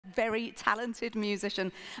very talented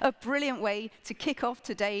musician. A brilliant way to kick off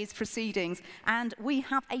today's proceedings. And we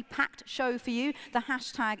have a packed show for you. The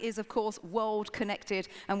hashtag is, of course, World Connected,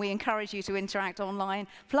 and we encourage you to interact online.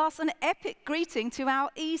 Plus, an epic greeting to our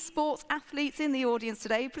esports athletes in the audience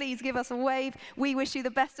today. Please give us a wave. We wish you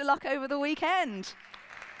the best of luck over the weekend.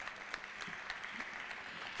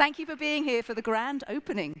 Thank you for being here for the grand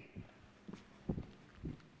opening.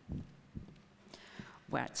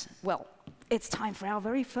 Right. Well, it's time for our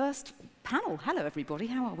very first panel. Hello, everybody.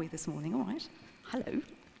 How are we this morning? All right. Hello.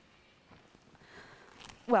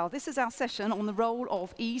 Well, this is our session on the role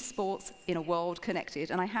of esports in a world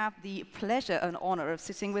connected, and I have the pleasure and honor of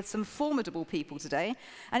sitting with some formidable people today.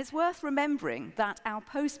 And it's worth remembering that our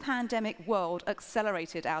post-pandemic world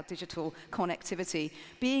accelerated our digital connectivity.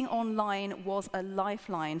 Being online was a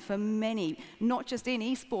lifeline for many, not just in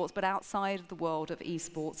esports, but outside of the world of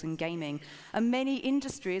esports and gaming. And many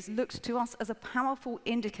industries looked to us as a powerful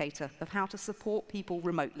indicator of how to support people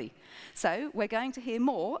remotely. So we're going to hear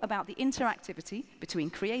more about the interactivity between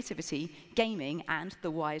creativity, gaming, and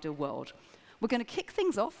the wider world. We're going to kick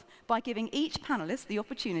things off by giving each panelist the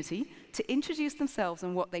opportunity to introduce themselves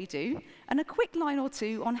and what they do, and a quick line or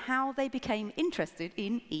two on how they became interested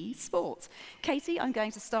in esports. Katie, I'm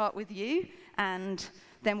going to start with you, and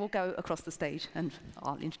then we'll go across the stage, and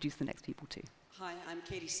I'll introduce the next people too. Hi, I'm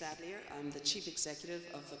Katie Sadleir. I'm the Chief Executive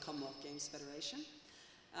of the Commonwealth Games Federation.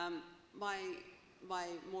 My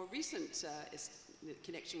more recent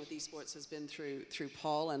connection with esports has been through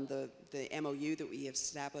Paul and the MOU that we have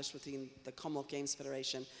established between the Commonwealth Games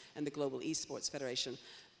Federation and the Global Esports Federation.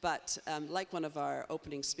 But like one of our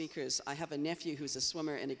opening speakers, I have a nephew who's a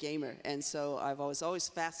swimmer and a gamer, and so I was always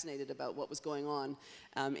fascinated about what was going on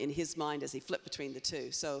in his mind as he flipped between the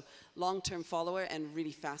two. So long-term follower and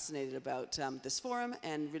really fascinated about this forum,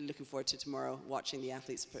 and really looking forward to tomorrow watching the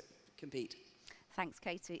athletes compete. Thanks,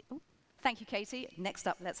 Katie. Ooh. Thank you, Katie. Next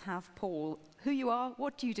up, let's have Paul. Who you are,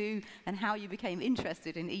 what do you do, and how you became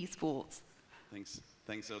interested in esports. Thanks,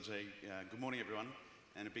 LJ. Good morning, everyone.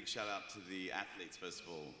 And a big shout out to the athletes, first of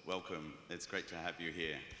all. Welcome. It's great to have you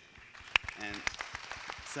here. And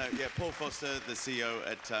so, yeah, Paul Foster, the CEO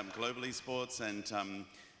at Global Esports. And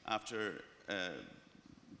after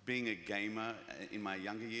being a gamer in my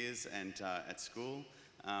younger years and at school,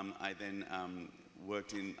 I then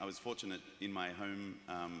I was fortunate in my home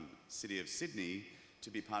city of Sydney to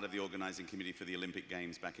be part of the organising committee for the Olympic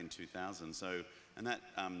Games back in 2000. So, and that,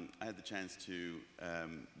 I had the chance to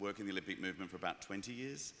work in the Olympic movement for about 20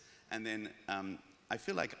 years. And then I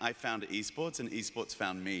feel like I found esports and esports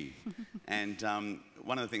found me. And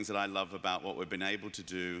one of the things that I love about what we've been able to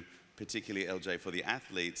do, particularly LJ for the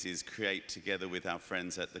athletes, is create together with our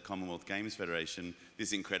friends at the Commonwealth Games Federation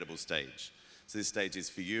this incredible stage. So this stage is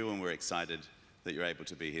for you, and we're excited that you're able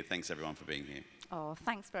to be here. Thanks everyone for being here. Oh,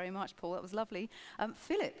 thanks very much, Paul. That was lovely.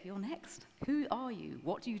 Philip, you're next. Who are you?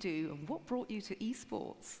 What do you do? And what brought you to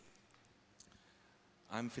esports?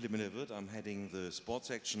 I'm Philipp Müller-Wirth. I'm heading the sports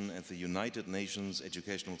section at the United Nations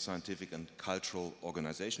Educational, Scientific and Cultural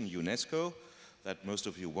Organization, UNESCO, that most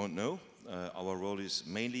of you won't know. Our role is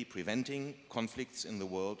mainly preventing conflicts in the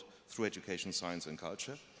world through education, science and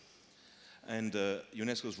culture. And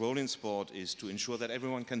UNESCO's role in sport is to ensure that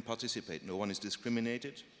everyone can participate, no one is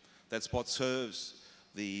discriminated, that sport serves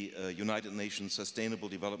the United Nations Sustainable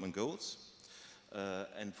Development Goals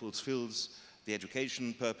and fulfills the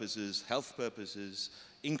education purposes, health purposes,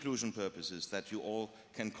 inclusion purposes that you all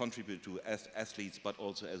can contribute to as athletes, but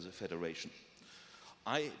also as a federation.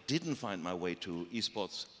 I didn't find my way to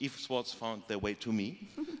esports. Esports found their way to me,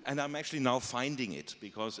 and I'm actually now finding it,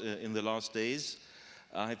 because in the last days,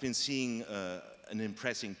 I've been seeing an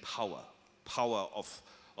impressive power of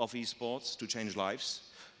esports to change lives,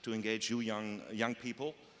 to engage you young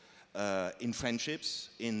people in friendships,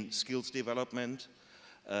 in skills development,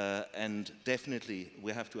 and definitely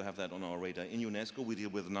we have to have that on our radar. In UNESCO, we deal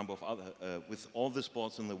with a number of other, with all the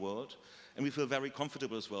sports in the world, and we feel very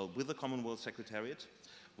comfortable as well with the Commonwealth Secretariat.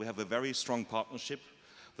 We have a very strong partnership.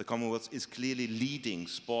 The Commonwealth is clearly leading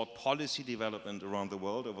sport policy development around the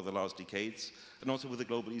world over the last decades, and also with the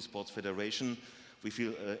Global Esports Federation, we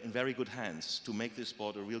feel in very good hands to make this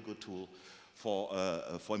sport a real good tool for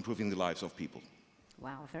improving the lives of people.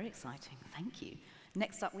 Wow, very exciting. Thank you.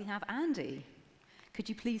 Next up, we have Andy. Could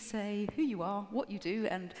you please say who you are, what you do,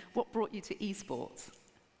 and what brought you to esports?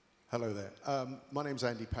 Hello there. My name's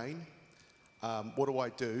Andy Payne. What do I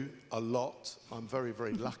do? A lot. I'm very,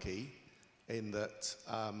 very lucky in that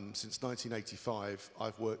since 1985,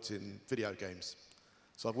 I've worked in video games.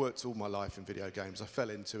 So I've worked all my life in video games. I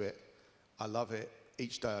fell into it. I love it.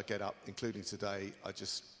 Each day I get up, including today, I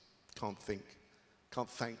just can't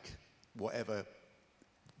thank whatever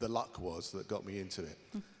the luck was that got me into it.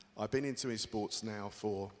 I've been into esports now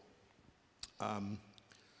for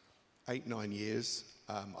 8-9 years.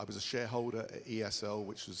 I was a shareholder at ESL,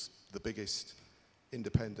 which was the biggest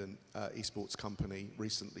independent esports company,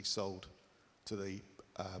 recently sold to the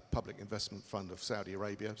Public Investment Fund of Saudi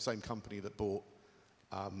Arabia, same company that bought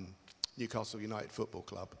Newcastle United Football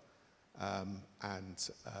Club. And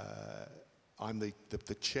I'm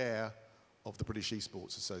the chair of the British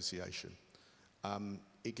Esports Association.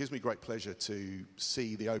 It gives me great pleasure to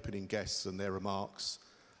see the opening guests and their remarks,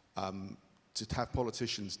 to have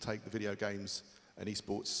politicians take the video games and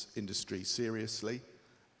esports industry seriously.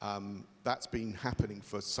 That's been happening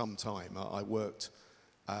for some time. I worked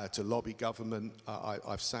to lobby government.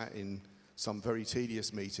 I've sat in some very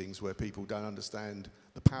tedious meetings where people don't understand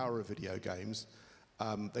the power of video games.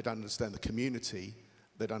 They don't understand the community,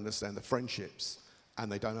 they don't understand the friendships,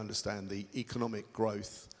 and they don't understand the economic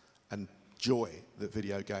growth and joy that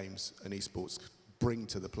video games and esports bring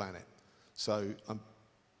to the planet. So I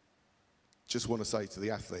just want to say to the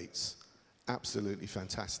athletes, absolutely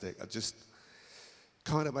fantastic. It just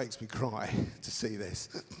kind of makes me cry to see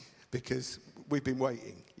this because we've been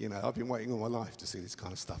waiting, you know, I've been waiting all my life to see this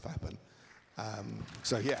kind of stuff happen.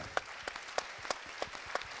 So yeah,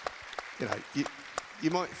 you know, you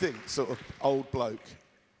might think sort of old bloke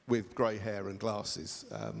with grey hair and glasses.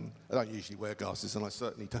 I don't usually wear glasses, and I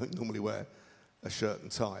certainly don't normally wear a shirt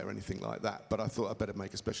and tie or anything like that, but I thought I'd better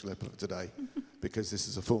make a special effort today because this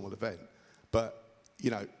is a formal event. But,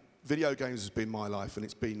 you know, video games has been my life, and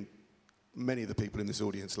it's been many of the people in this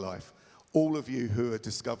audience life. All of you who are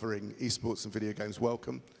discovering esports and video games,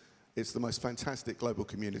 welcome. It's the most fantastic global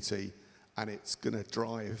community, and it's going to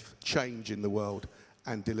drive change in the world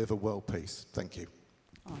and deliver world peace. Thank you.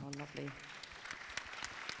 Oh, lovely.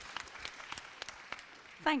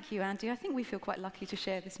 Thank you, Andy. I think we feel quite lucky to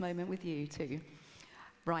share this moment with you too.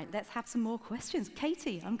 Right, let's have some more questions.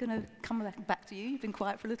 Katie, I'm going to come back to you. You've been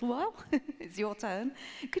quiet for a little while. It's your turn.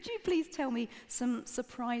 Could you please tell me some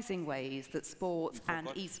surprising ways that sports and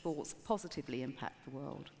esports positively impact the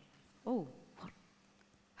world? Oh, what?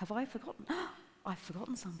 Have I forgotten? I've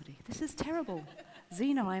forgotten somebody. This is terrible.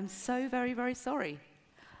 Zena, I'm so very, very sorry.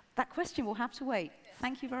 That question will have to wait.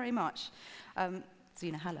 Thank you very much.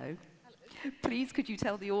 Zena, hello. Please, could you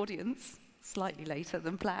tell the audience, slightly later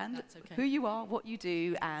than planned, That's okay. who you are, what you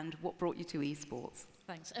do, and what brought you to esports?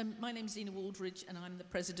 Thanks. My name's Zena Wooldridge, and I'm the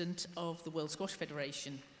president of the World Squash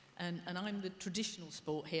Federation. And I'm the traditional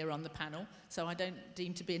sport here on the panel, so I don't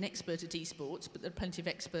deem to be an expert at esports, but there are plenty of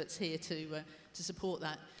experts here to support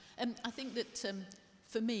that. I think that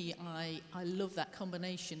for me, I love that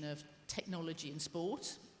combination of technology and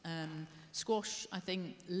sport. Squash, I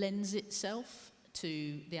think, lends itself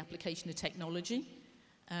to the application of technology.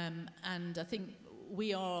 And I think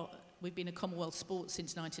we've been a Commonwealth sport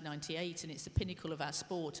since 1998, and it's the pinnacle of our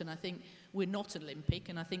sport. And I think we're not Olympic,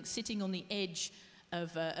 and I think sitting on the edge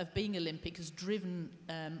of being Olympic has driven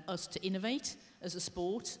us to innovate as a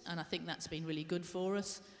sport, and I think that's been really good for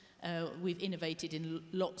us. We've innovated in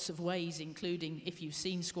lots of ways, including, if you've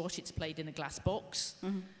seen squash, it's played in a glass box.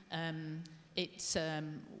 Mm-hmm.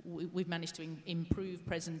 We've managed to improve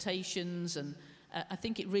presentations, and I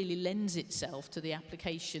think it really lends itself to the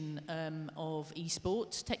application of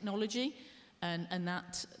esports technology, and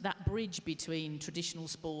that bridge between traditional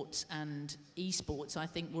sports and esports, I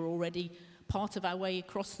think we're already part of our way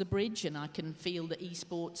across the bridge, and I can feel that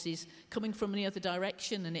esports is coming from the other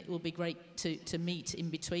direction, and it will be great to meet in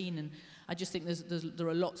between. And I just think there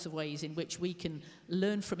are lots of ways in which we can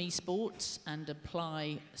learn from esports and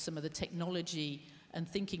apply some of the technology and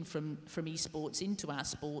thinking from esports into our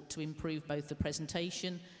sport to improve both the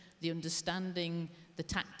presentation, the understanding, the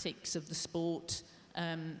tactics of the sport.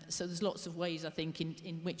 So there's lots of ways, I think,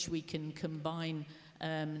 in which we can combine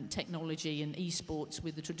technology and esports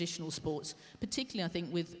with the traditional sports, particularly, I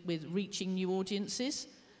think, with reaching new audiences.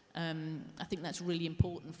 I think that's really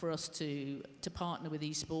important for us to partner with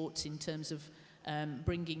esports in terms of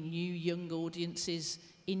bringing new young audiences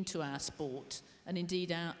into our sport. And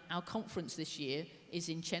indeed, our conference this year is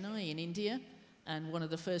in Chennai in India, and one of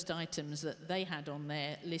the first items that they had on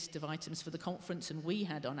their list of items for the conference, and we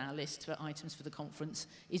had on our list for items for the conference,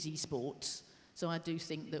 is esports. So I do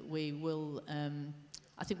think that we will,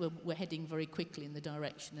 I think we're heading very quickly in the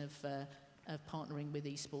direction partnering with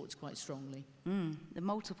esports quite strongly. The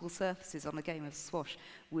multiple surfaces on a game of squash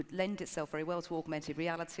would lend itself very well to augmented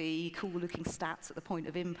reality, cool-looking stats at the point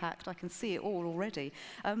of impact. I can see it all already.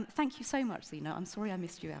 Thank you so much, Zena. I'm sorry I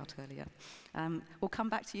missed you out earlier. We'll come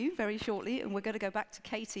back to you very shortly, and we're going to go back to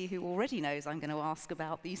Katie, who already knows I'm going to ask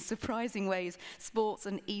about these surprising ways sports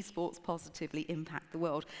and esports positively impact the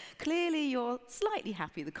world. Clearly, you're slightly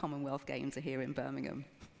happy the Commonwealth Games are here in Birmingham.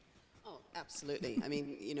 Oh, absolutely. I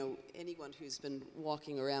mean, you know, anyone who's been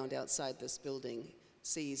walking around outside this building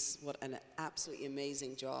sees what an absolutely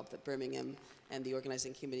amazing job that Birmingham and the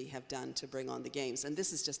organising committee have done to bring on the Games. And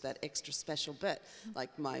this is just that extra special bit,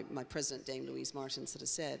 like my president, Dame Louise Martin, sort of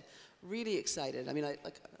said. Really excited. I mean,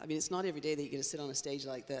 it's not every day that you get to sit on a stage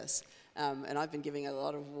like this. And I've been giving a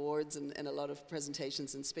lot of awards and a lot of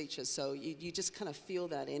presentations and speeches, so you just kind of feel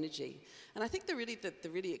that energy. And I think the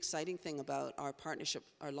really exciting thing about our partnership,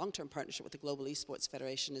 our long-term partnership with the Global Esports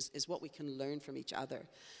Federation is what we can learn from each other.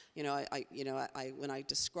 You know, when I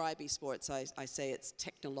describe esports, I say it's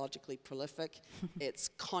technologically prolific, it's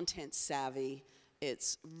content savvy,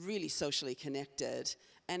 it's really socially connected,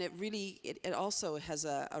 and it also has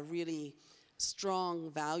a really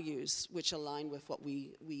strong values which align with what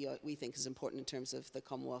we think is important in terms of the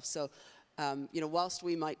Commonwealth. So, you know, whilst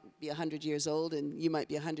we might be 100 years old and you might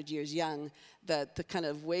be 100 years young, the kind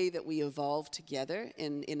of way that we evolve together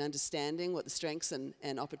in understanding what the strengths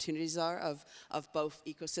and opportunities are of both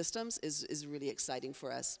ecosystems is really exciting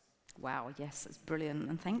for us. Wow, yes, it's brilliant,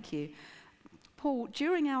 and thank you. Paul,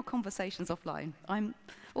 during our conversations offline, I'm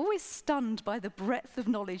always stunned by the breadth of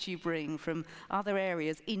knowledge you bring from other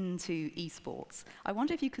areas into esports. I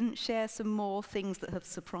wonder if you can share some more things that have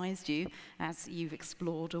surprised you as you've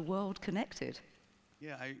explored a world connected.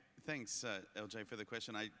 Yeah, thanks, LJ, for the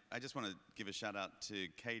question. I just want to give a shout out to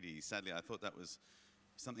Katie. Sadly, I thought that was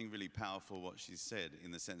something really powerful what she said, in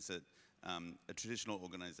the sense that a traditional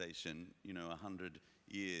organization, you know, 100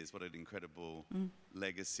 years, what an incredible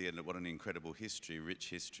legacy and what an incredible history, rich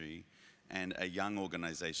history, and a young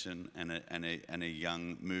organization and a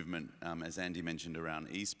young movement, as Andy mentioned, around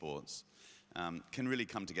esports, can really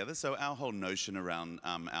come together. So our whole notion around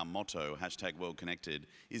our motto, #WorldConnected,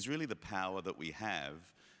 is really the power that we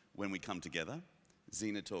have when we come together.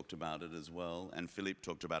 Zena talked about it as well, and Philipp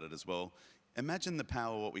talked about it as well. Imagine the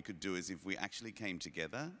power, what we could do is if we actually came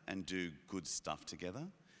together and do good stuff together,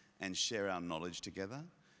 and share our knowledge together,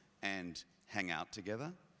 and hang out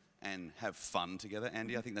together, and have fun together.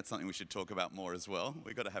 Andy, I think that's something we should talk about more as well.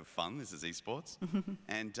 We've got to have fun. This is esports.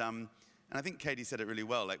 And I think Katie said it really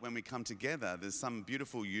well. Like, when we come together, there's some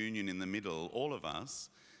beautiful union in the middle, all of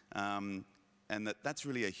us, and that's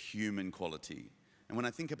really a human quality. And when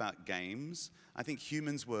I think about games, I think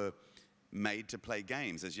humans were made to play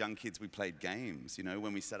games. As young kids, we played games. You know,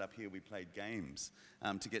 when we sat up here, we played games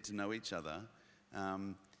to get to know each other.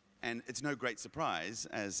 And it's no great surprise,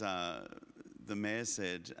 as the mayor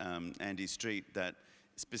said, Andy Street, that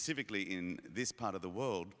specifically in this part of the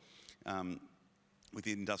world, with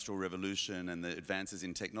the Industrial Revolution and the advances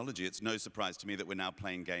in technology, it's no surprise to me that we're now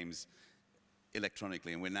playing games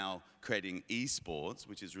electronically, and we're now creating esports,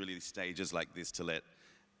 which is really stages like this to let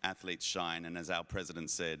athletes shine, and as our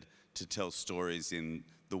president said, to tell stories in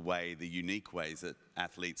the unique ways that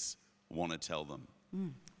athletes want to tell them.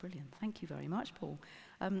 Brilliant. Thank you very much, Paul.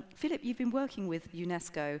 Philipp, you've been working with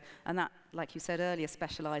UNESCO, and that, like you said earlier,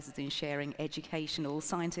 specialises in sharing educational,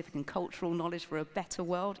 scientific and cultural knowledge for a better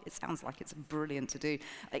world. It sounds like it's brilliant to do.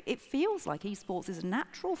 It feels like esports is a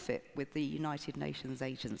natural fit with the United Nations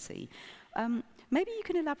agency. Maybe you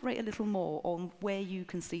can elaborate a little more on where you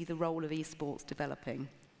can see the role of esports developing.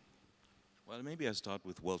 Well, maybe I start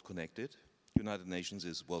with World Connected. United Nations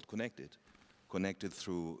is world connected. Connected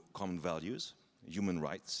through common values, human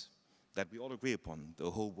rights, that we all agree upon.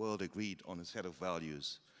 The whole world agreed on a set of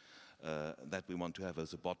values that we want to have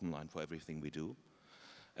as a bottom line for everything we do.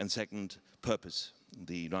 And second, purpose.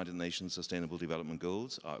 The United Nations Sustainable Development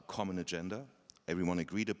Goals are a common agenda. Everyone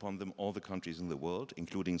agreed upon them, all the countries in the world,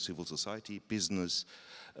 including civil society, business,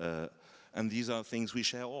 and these are things we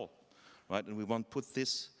share all, right? And we want to put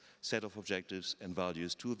this set of objectives and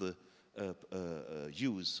values to the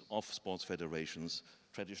use of sports federations,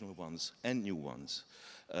 traditional ones and new ones.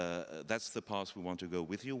 That's the path we want to go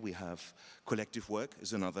with you. We have collective work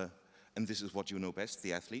is another, and this is what you know best,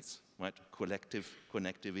 the athletes, right? Collective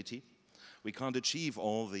connectivity. We can't achieve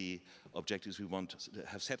all the objectives we want to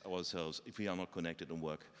have set ourselves if we are not connected and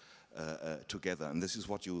work together. And this is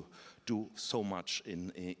what you do so much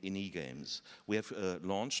in e-games. We have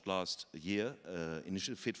launched last year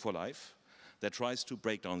initiative Fit for Life that tries to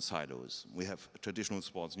break down silos. We have traditional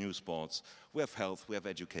sports, new sports, we have health, we have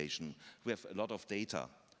education, we have a lot of data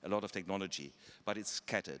a lot of technology, but it's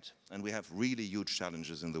scattered. And we have really huge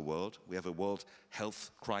challenges in the world. We have a world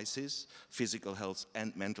health crisis. Physical health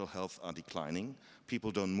and mental health are declining.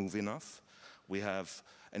 People don't move enough. We have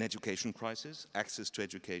an education crisis. Access to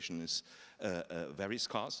education is very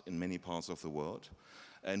scarce in many parts of the world.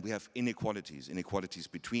 And we have inequalities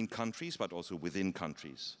between countries, but also within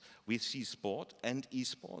countries. We see sport and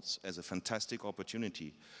esports as a fantastic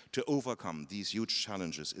opportunity to overcome these huge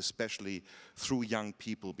challenges, especially through young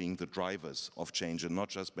people being the drivers of change and not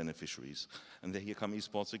just beneficiaries. And here come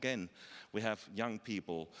esports again. We have young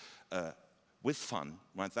people with fun,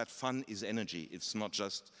 right? That fun is energy. It's not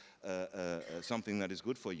just something that is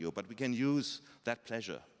good for you, but we can use that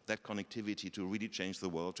pleasure, that connectivity to really change the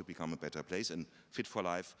world to become a better place, and Fit for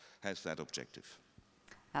Life has that objective.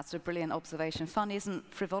 That's a brilliant observation. Fun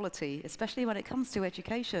isn't frivolity, especially when it comes to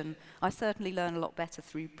education. I certainly learn a lot better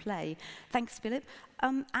through play. Thanks, Philip.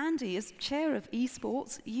 Andy, as chair of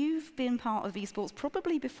esports, you've been part of esports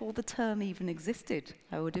probably before the term even existed,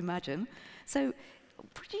 I would imagine. So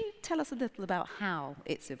could you tell us a little about how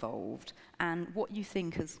it's evolved and what you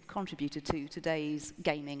think has contributed to today's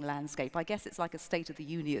gaming landscape? I guess it's like a state of the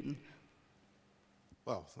union.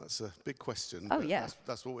 Well, that's a big question. Oh, yeah.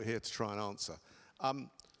 That's what we're here to try and answer.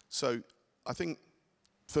 So I think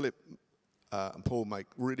Philip and Paul make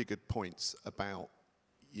really good points about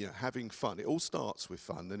having fun. It all starts with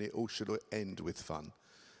fun, and it all should end with fun.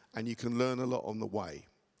 And you can learn a lot on the way.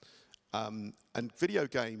 And video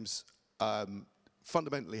games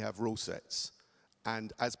fundamentally have rule sets,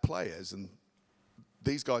 and as players, and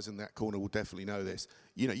these guys in that corner will definitely know this,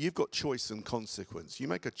 you've got choice and consequence. You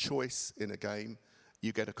make a choice in a game,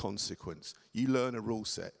 you get a consequence. You learn a rule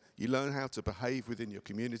set. You learn how to behave within your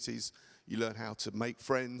communities. You learn how to make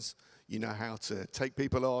friends. You know how to take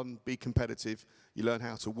people on, be competitive. You learn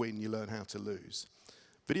how to win. You learn how to lose.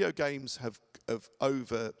 Video games have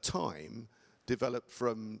over time developed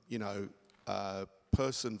from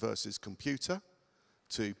person versus computer,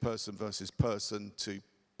 to person versus person, to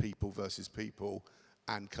people versus people,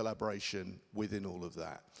 and collaboration within all of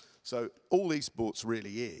that. So all esports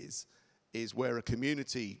really is where a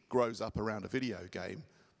community grows up around a video game,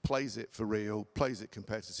 plays it for real, plays it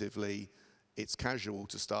competitively, it's casual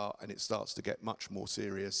to start, and it starts to get much more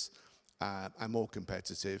serious and more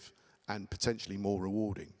competitive and potentially more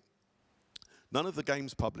rewarding. None of the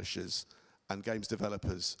games publishers and games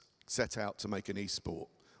developers set out to make an esport.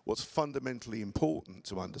 What's fundamentally important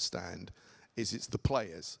to understand is it's the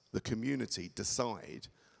players, the community, decide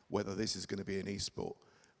whether this is going to be an esport.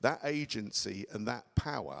 That agency and that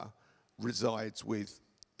power resides with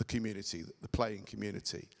the community, the playing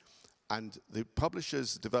community. And the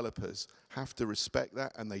publishers, developers have to respect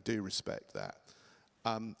that, and they do respect that.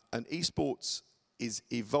 And esports is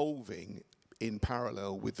evolving in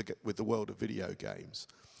parallel with the world of video games.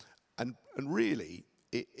 And really,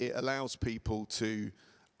 it allows people to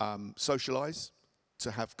socialize, to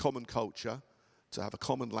have common culture, to have a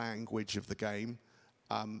common language of the game,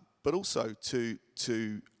 but also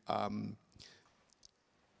to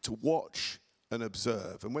watch and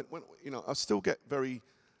observe. And when I still get very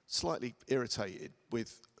slightly irritated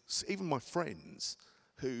with even my friends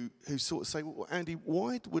who sort of say, well, Andy,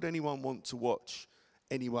 why would anyone want to watch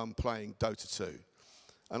anyone playing Dota 2?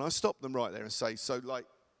 And I stop them right there and say, so like,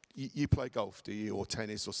 you play golf, do you, or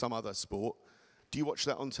tennis, or some other sport? Do you watch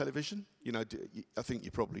that on television? I think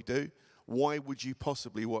you probably do. Why would you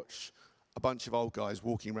possibly watch a bunch of old guys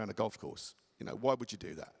walking around a golf course? Why would you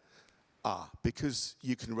do that? Because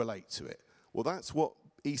you can relate to it. Well, that's what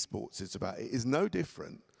esports is about. It is no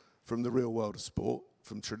different from the real world of sport,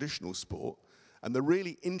 from traditional sport. And the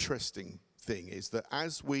really interesting thing is that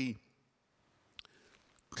as we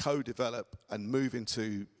co-develop and move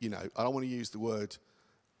into, I don't want to use the word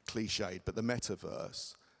cliched, but the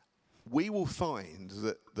metaverse, we will find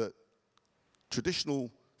that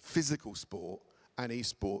traditional physical sport and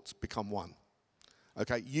esports become one.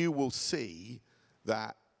 Okay, you will see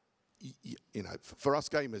that, for us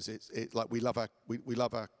gamers, it's like we love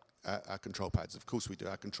our control pads. Of course we do.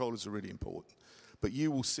 Our controllers are really important. But you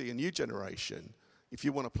will see a new generation, if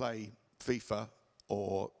you want to play FIFA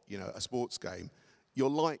or a sports game, you're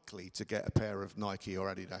likely to get a pair of Nike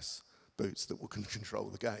or Adidas boots that will control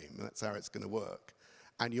the game. And that's how it's going to work.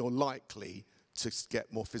 And you're likely to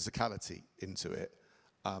get more physicality into it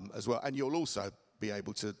as well. And you'll also be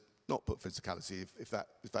able to not put physicality if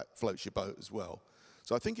that floats your boat as well.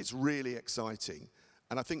 So I think it's really exciting.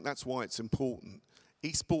 And I think that's why it's important.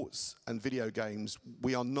 Esports and video games,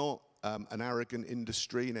 we are not an arrogant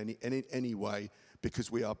industry in any way,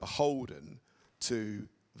 because we are beholden to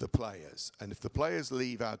the players. And if the players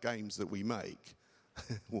leave our games that we make,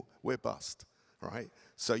 we're bust. right?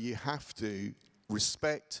 So you have to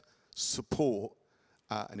respect, support,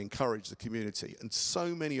 and encourage the community. And so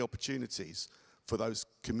many opportunities for those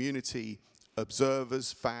community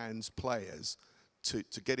observers, fans, players to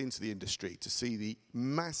get into the industry, to see the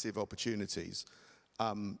massive opportunities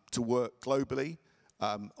to work globally,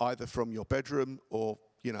 either from your bedroom or,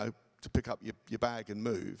 you know, to pick up your bag and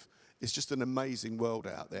move. It's just an amazing world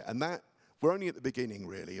out there. And that, we're only at the beginning,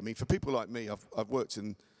 really. I mean, for people like me, I've worked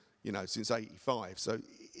in, you know, since '85, so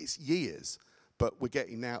it's years. But we're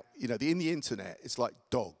getting now, you know, in the internet, it's like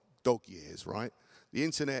dog years, right? The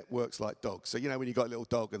internet works like dogs. So, you know, when you've got a little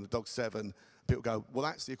dog and the dog's 7, people go, well,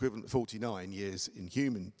 that's the equivalent of 49 years in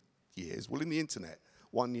human years. Well, in the internet,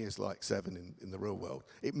 1 year's like 7 in the real world.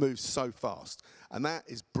 It moves so fast. And that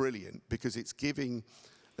is brilliant because it's giving,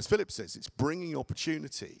 as Philipp says, it's bringing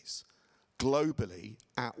opportunities globally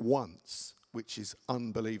at once, which is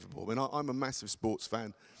unbelievable. I mean, I'm a massive sports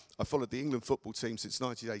fan. I followed the England football team since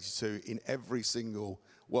 1982 in every single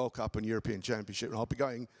World Cup and European Championship, and I'll be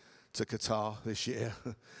going to Qatar this year.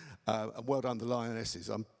 And well done, the Lionesses.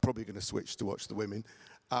 I'm probably going to switch to watch the women.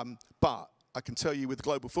 But I can tell you with the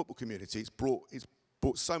global football community, it's brought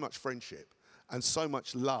so much friendship and so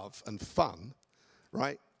much love and fun,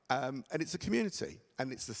 right? And it's a community,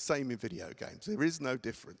 and it's the same in video games. There is no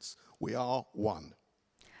difference. We are one.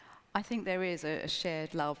 I think there is a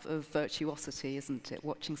shared love of virtuosity, isn't it?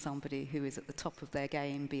 Watching somebody who is at the top of their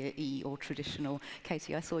game, be it E or traditional.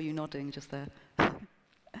 Katie, I saw you nodding just there.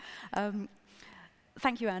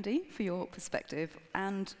 Thank you, Andy, for your perspective.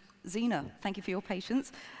 And Zena, thank you for your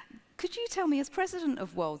patience. Could you tell me, as president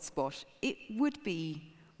of World Squash, it would be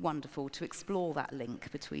wonderful to explore that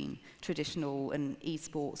link between traditional and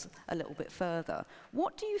esports a little bit further.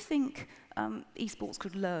 What do you think esports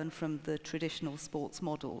could learn from the traditional sports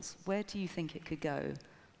models? Where do you think it could go?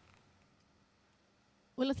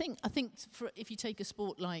 Well, I think if you take a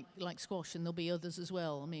sport like squash, and there'll be others as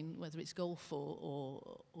well. I mean, whether it's golf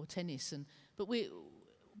or tennis, but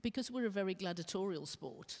because we're a very gladiatorial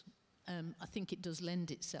sport, I think it does lend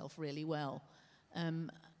itself really well.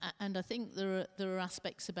 And I think there are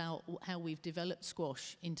aspects about how we've developed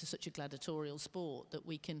squash into such a gladiatorial sport that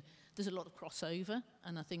there's a lot of crossover,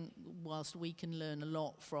 and I think whilst we can learn a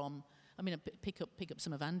lot from, I mean, pick up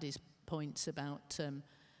some of Andy's points about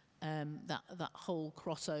that whole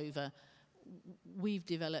crossover. We've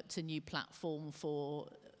developed a new platform for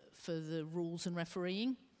the rules and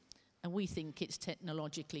refereeing, and we think it's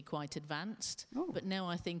technologically quite advanced. Oh. But now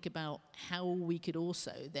I think about how we could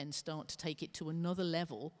also then start to take it to another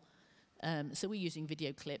level. So we're using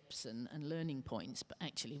video clips and learning points, but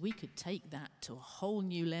actually we could take that to a whole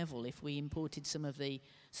new level if we imported some of the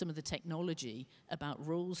technology about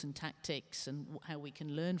rules and tactics and how we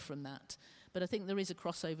can learn from that. But I think there is a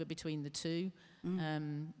crossover between the two. I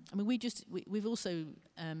mean, we've also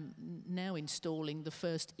now installing the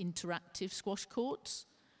first interactive squash courts.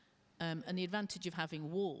 And the advantage of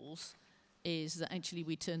having walls is that actually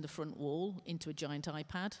we turn the front wall into a giant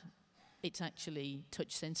iPad. It's actually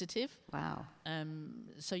touch sensitive. Wow.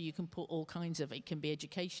 So you can put all kinds of, it can be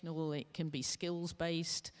educational, it can be skills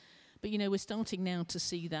based. But you know, we're starting now to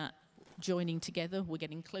see that joining together. We're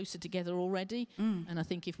getting closer together already. And I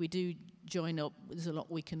think if we do join up, there's a lot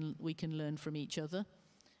we can learn from each other.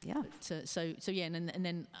 Yeah. But, so yeah, and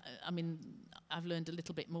then I mean, I've learned a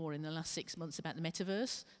little bit more in the last 6 months about the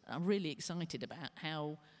metaverse. I'm really excited about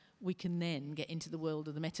how we can then get into the world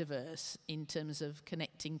of the metaverse in terms of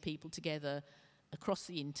connecting people together across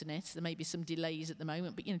the internet. There may be some delays at the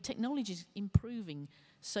moment, but you know, technology is improving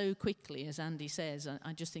so quickly, as Andy says.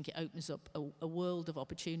 I just think it opens up a world of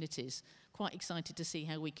opportunities. Quite excited to see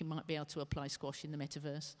how we might be able to apply squash in the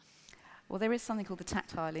metaverse. Well, there is something called the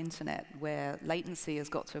tactile internet, where latency has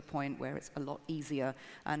got to a point where it's a lot easier.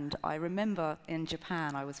 And I remember in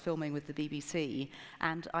Japan, I was filming with the BBC,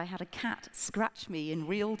 and I had a cat scratch me in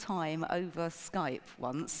real time over Skype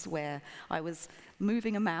once, where I was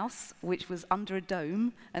moving a mouse, which was under a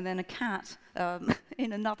dome, and then a cat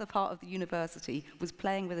in another part of the university was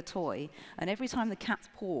playing with a toy. And every time the cat's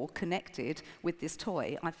paw connected with this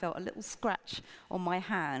toy, I felt a little scratch on my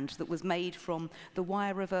hand that was made from the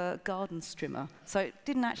wire of a garden strimmer. So it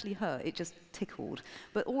didn't actually hurt, it just tickled.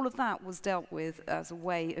 But all of that was dealt with as a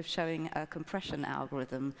way of showing a compression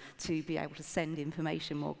algorithm to be able to send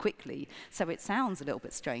information more quickly. So it sounds a little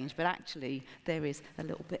bit strange, but actually there is a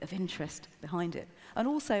little bit of interest behind it. And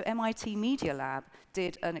also MIT Media Lab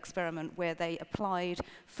did an experiment where they applied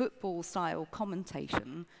football-style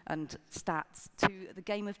commentation and stats to the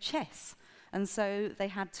game of chess. And so they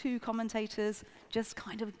had two commentators just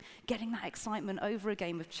kind of getting that excitement over a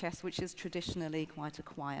game of chess, which is traditionally quite a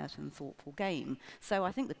quiet and thoughtful game. So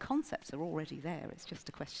I think the concepts are already there. It's just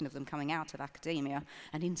a question of them coming out of academia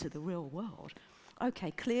and into the real world.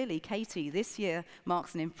 Okay, clearly, Katie, this year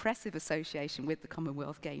marks an impressive association with the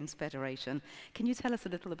Commonwealth Games Federation. Can you tell us a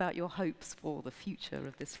little about your hopes for the future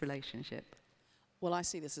of this relationship? Well, I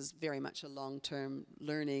see this as very much a long-term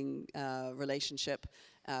learning relationship.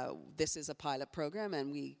 This is a pilot program,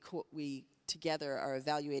 and we together are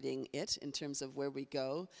evaluating it in terms of where we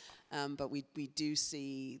go. But we do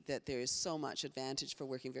see that there is so much advantage for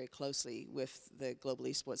working very closely with the Global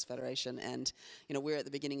Esports Federation. And we're at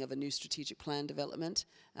the beginning of a new strategic plan development.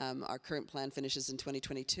 Our current plan finishes in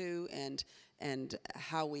 2022, and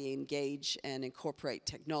how we engage and incorporate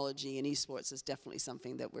technology in esports is definitely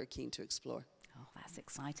something that we're keen to explore. Oh, that's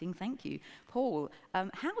exciting. Thank you. Paul,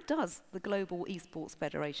 how does the Global Esports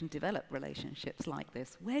Federation develop relationships like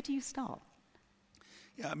this? Where do you start?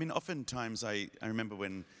 Yeah, I mean, oftentimes I remember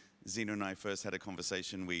when Zena and I first had a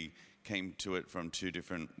conversation, we came to it from two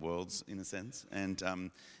different worlds, in a sense, and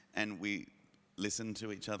we listened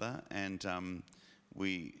to each other, and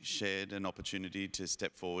we shared an opportunity to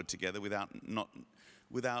step forward together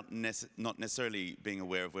not necessarily being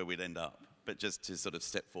aware of where we'd end up, but just to sort of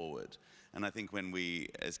step forward. And I think when we,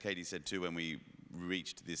 as Katie said too, when we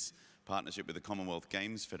reached this partnership with the Commonwealth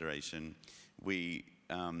Games Federation, we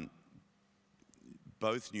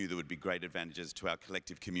both knew there would be great advantages to our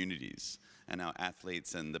collective communities and our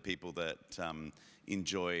athletes and the people that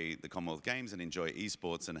enjoy the Commonwealth Games and enjoy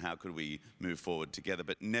esports, and how could we move forward together,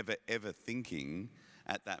 but never ever thinking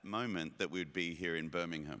at that moment that we would be here in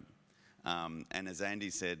Birmingham. And as Andy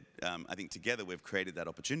said, I think together we've created that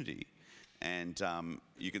opportunity. And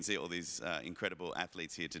you can see all these incredible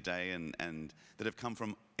athletes here today and that have come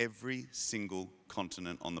from every single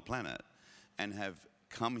continent on the planet and have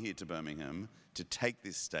come here to Birmingham to take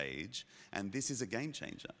this stage, and this is a game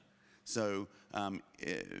changer. So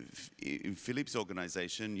in Philipp's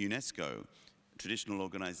organization, UNESCO, traditional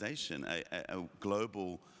organization, a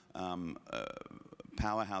global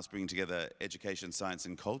powerhouse bringing together education, science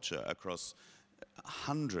and culture across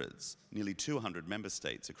hundreds, nearly 200 member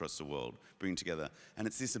states across the world bringing together. And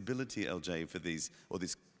it's this ability, LJ, for these, or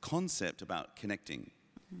this concept about connecting.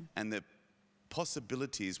 And the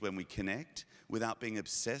possibilities when we connect without being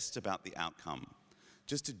obsessed about the outcome.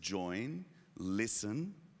 Just to join,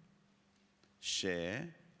 listen, share,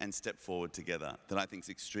 and step forward together, that I think is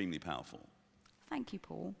extremely powerful. Thank you,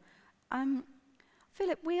 Paul.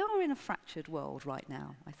 Philip, we are in a fractured world right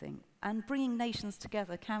now, I think, and bringing nations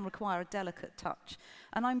together can require a delicate touch.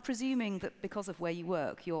 And I'm presuming that because of where you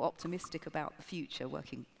work, you're optimistic about the future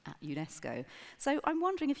working at UNESCO. So I'm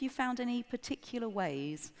wondering if you found any particular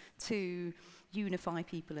ways to unify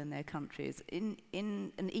people in their countries in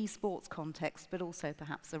an esports context, but also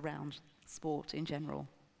perhaps around sport in general.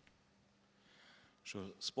 Sure.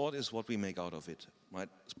 Sport is what we make out of it. Right?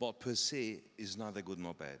 Sport per se is neither good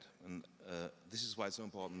nor bad. And this is why it's so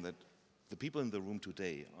important that the people in the room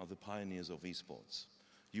today are the pioneers of esports.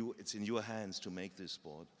 It's in your hands to make this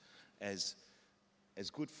sport as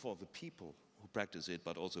good for the people who practice it,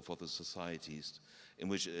 but also for the societies in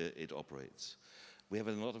which it operates. We have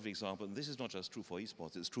a lot of examples, and this is not just true for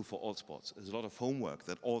esports, it's true for all sports. There's a lot of homework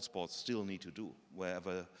that all sports still need to do,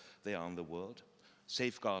 wherever they are in the world.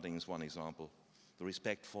 Safeguarding is one example. The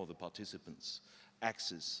respect for the participants,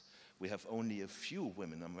 access. We have only a few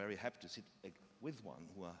women. I'm very happy to sit with one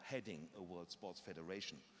who are heading a World Sports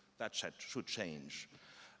Federation. That should change.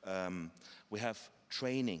 We have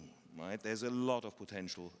training, right? There's a lot of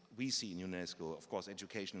potential. We see in UNESCO, of course,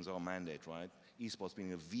 education is our mandate, right? Esports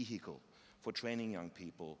being a vehicle for training young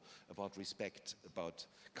people about respect, about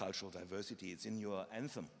cultural diversity. It's in your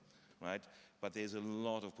anthem, right? But there's a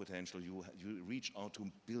lot of potential. You reach out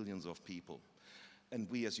to billions of people. And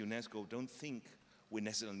we as UNESCO don't think we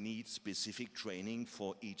necessarily need specific training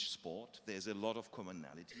for each sport. There's a lot of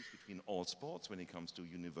commonalities between all sports when it comes to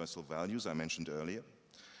universal values I mentioned earlier.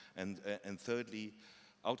 And thirdly,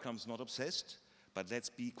 outcomes not obsessed, but let's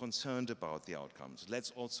be concerned about the outcomes.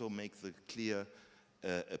 Let's also make the clear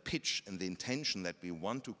pitch and the intention that we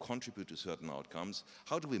want to contribute to certain outcomes.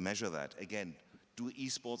 How do we measure that? Again, do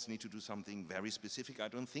esports need to do something very specific? I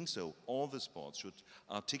don't think so. All the sports should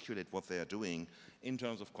articulate what they are doing in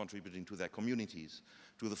terms of contributing to their communities,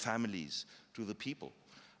 to the families, to the people.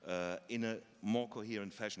 in a more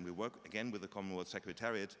coherent fashion. We work again with the Commonwealth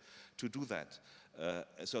Secretariat to do that.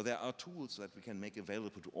 So there are tools that we can make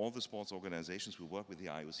available to all the sports organizations. We work with the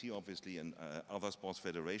IOC obviously and other sports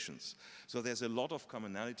federations. So there's a lot of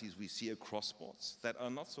commonalities we see across sports that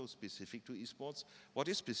are not so specific to esports. What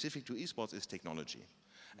is specific to esports is technology.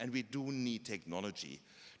 And we do need technology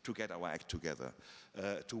to get our act together,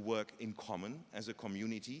 to work in common as a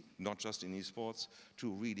community, not just in esports, to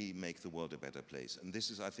really make the world a better place. And this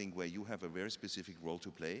is, I think, where you have a very specific role to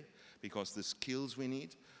play, because the skills we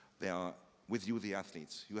need, they are with you, the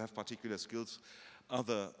athletes. You have particular skills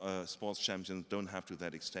other sports champions don't have to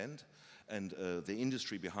that extent. And the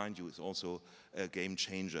industry behind you is also a game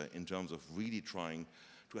changer in terms of really trying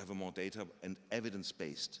to have a more data and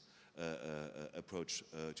evidence-based approach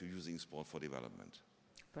to using sport for development.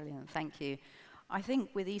 Brilliant, thank you. I think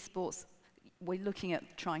with esports, we're looking at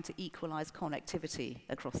trying to equalize connectivity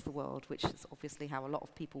across the world, which is obviously how a lot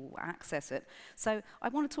of people access it. So I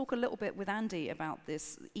want to talk a little bit with Andy about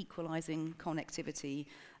this equalizing connectivity.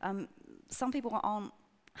 Some people aren't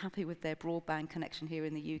happy with their broadband connection here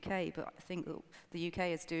in the UK, but I think that the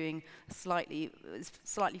UK is doing slightly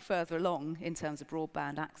further along in terms of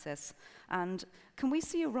broadband access. And can we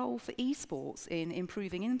see a role for esports in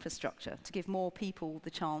improving infrastructure to give more people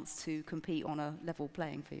the chance to compete on a level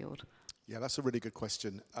playing field? Yeah, that's a really good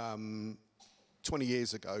question. 22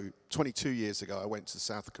 years ago, I went to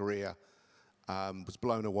South Korea, was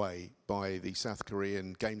blown away by the South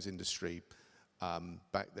Korean games industry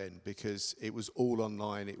back then, because it was all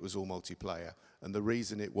online, it was all multiplayer. And the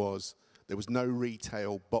reason it was, there was no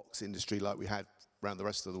retail box industry like we had around the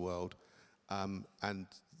rest of the world. And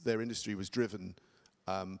their industry was driven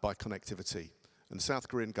by connectivity. And the South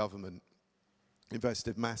Korean government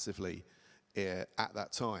invested massively at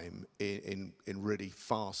that time in really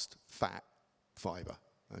fast, fat fiber,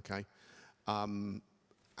 okay? And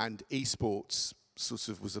esports sort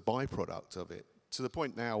of was a byproduct of it, to the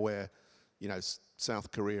point now where, you know,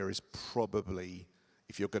 South Korea is probably,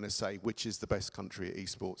 if you're going to say which is the best country at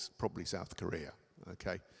esports, probably South Korea,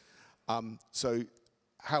 okay?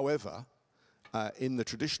 However, in the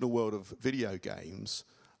traditional world of video games,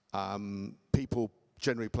 people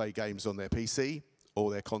generally play games on their PC or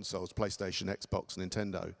their consoles, PlayStation, Xbox,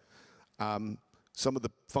 Nintendo. Some of the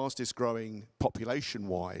fastest growing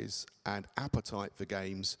population-wise and appetite for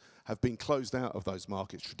games have been closed out of those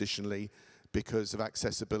markets traditionally because of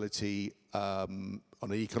accessibility on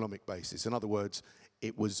an economic basis. In other words,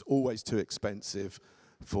 it was always too expensive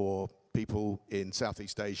for people in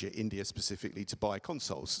Southeast Asia, India specifically, to buy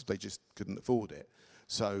consoles. They just couldn't afford it.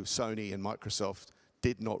 So Sony and Microsoft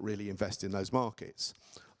did not really invest in those markets.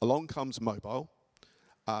 Along comes mobile.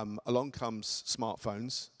 Along comes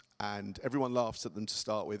smartphones, and everyone laughs at them to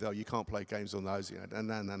start with. Oh, you can't play games on those. You know,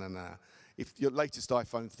 no. If your latest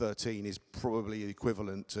iPhone 13 is probably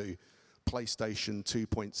equivalent to PlayStation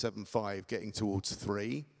 2.75 getting towards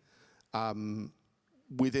 3,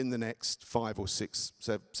 within the next 5 or 6,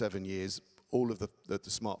 7 years, all of the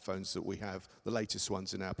smartphones that we have, the latest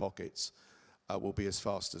ones in our pockets, will be as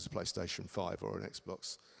fast as a PlayStation 5 or an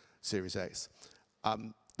Xbox Series X.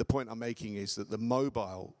 The point I'm making is that the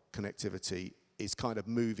mobile connectivity is kind of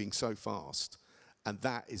moving so fast, and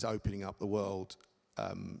that is opening up the world,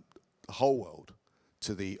 the whole world,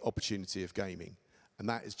 to the opportunity of gaming. And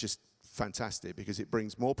that is just fantastic, because it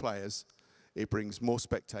brings more players, it brings more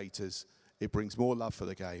spectators, it brings more love for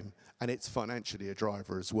the game, and it's financially a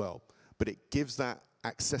driver as well. But it gives that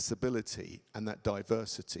accessibility and that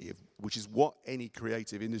diversity, which is what any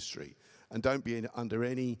creative industry, and don't be under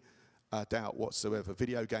any doubt whatsoever,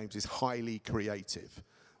 video games is highly creative.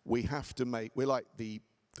 We have to make, we're like the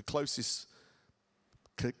closest,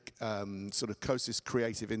 sort of closest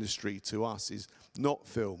creative industry to us is not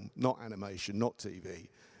film, not animation, not TV.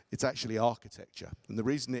 It's actually architecture. And the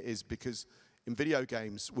reason it is because in video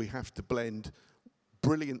games, we have to blend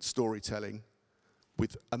brilliant storytelling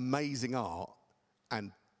with amazing art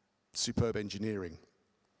and superb engineering,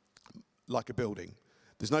 like a building.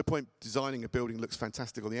 There's no point designing a building that looks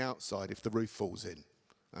fantastic on the outside if the roof falls in,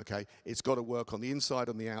 okay? It's got to work on the inside,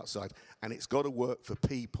 on the outside, and it's got to work for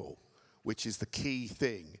people, which is the key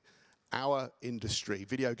thing. Our industry,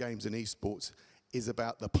 video games and esports, is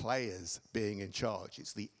about the players being in charge.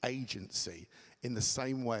 It's the agency. In the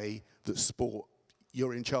same way that sport,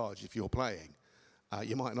 you're in charge if you're playing.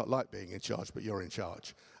 You might not like being in charge, but you're in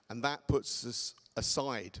charge. And that puts us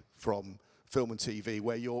aside from film and TV,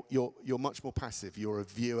 where you're much more passive. You're a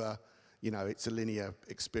viewer. You know, it's a linear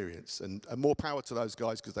experience. And more power to those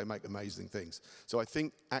guys, because they make amazing things. So I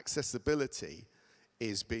think accessibility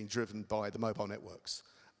is being driven by the mobile networks.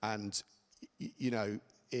 And, you know,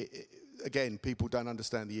 again, people don't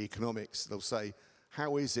understand the economics. They'll say,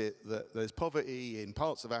 how is it that there's poverty in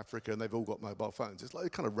parts of Africa and they've all got mobile phones? It's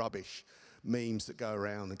like kind of rubbish memes that go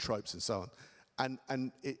around and tropes and so on.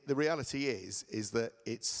 And the reality is that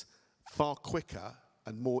it's far quicker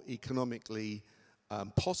and more economically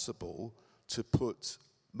possible to put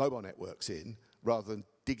mobile networks in rather than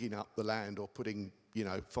digging up the land or putting,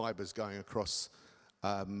 fibers going across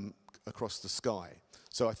the sky.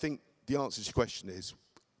 So I think the answer to your question is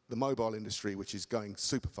the mobile industry, which is going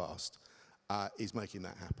super fast, is making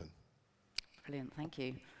that happen. Brilliant, thank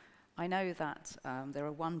you. I know that there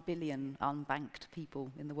are 1 billion unbanked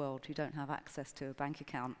people in the world who don't have access to a bank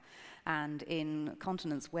account. And in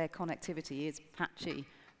continents where connectivity is patchy,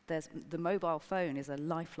 the mobile phone is a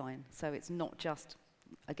lifeline. So it's not just,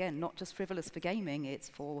 again, not just frivolous for gaming, it's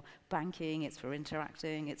for banking, it's for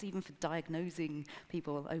interacting, it's even for diagnosing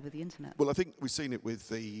people over the internet. Well, I think we've seen it with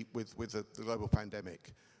the global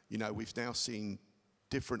pandemic. We've now seen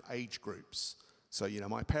different age groups. So,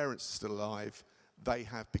 my parents are still alive. They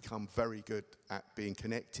have become very good at being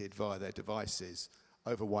connected via their devices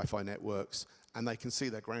over Wi-Fi networks, and they can see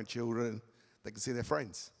their grandchildren, they can see their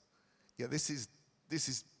friends. Yeah, this is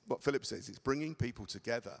what Philipp says. It's bringing people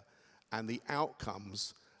together, and the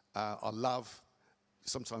outcomes are love,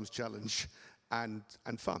 sometimes challenge, and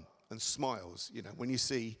fun, and smiles. When you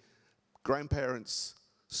see grandparents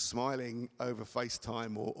smiling over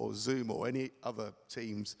FaceTime or Zoom or any other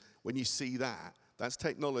Teams, when you see that, that's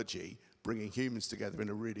technology bringing humans together in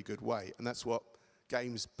a really good way. And that's what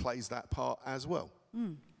games plays that part as well.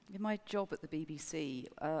 In my job at the BBC,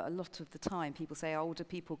 a lot of the time people say older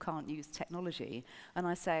people can't use technology. And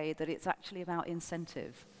I say that it's actually about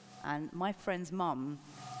incentive. And my friend's mum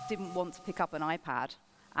didn't want to pick up an iPad.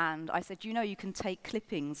 And I said, you can take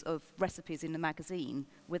clippings of recipes in the magazine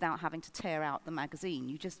without having to tear out the magazine.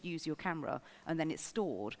 You just use your camera and then it's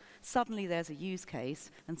stored. Suddenly there's a use case,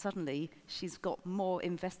 and suddenly she's got more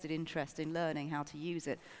invested interest in learning how to use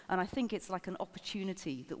it. And I think it's like an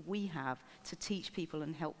opportunity that we have to teach people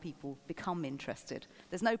and help people become interested.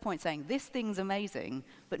 There's no point saying, this thing's amazing,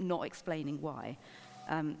 but not explaining why.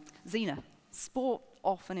 Zena, sport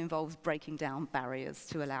often involves breaking down barriers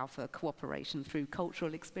to allow for cooperation through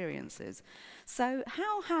cultural experiences. So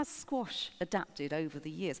how has squash adapted over the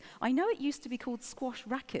years? I know it used to be called squash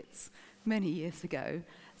rackets many years ago.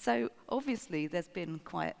 So obviously there's been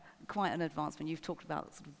quite an advancement. You've talked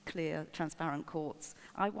about sort of clear, transparent courts.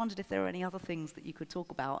 I wondered if there are any other things that you could talk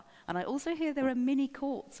about. And I also hear there are mini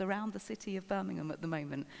courts around the city of Birmingham at the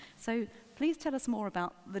moment. So please tell us more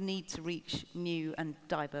about the need to reach new and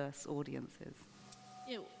diverse audiences.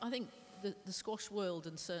 I think the squash world,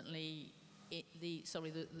 and certainly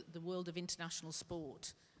the world of international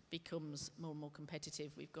sport, becomes more and more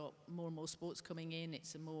competitive. We've got more and more sports coming in.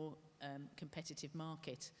 It's a more competitive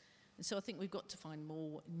market. And so I think we've got to find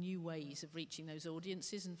more new ways of reaching those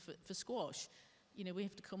audiences. And for squash, we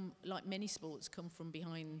have to come, like many sports, come from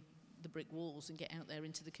behind the brick walls and get out there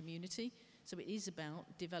into the community. So it is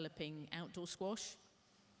about developing outdoor squash,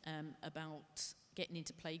 about getting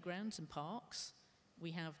into playgrounds and parks. We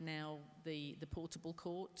have now the portable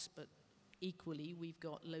courts, but equally we've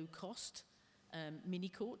got low-cost mini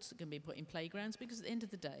courts that can be put in playgrounds, because at the end of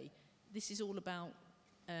the day, this is all about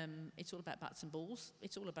bats and balls.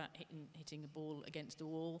 It's all about hitting a ball against a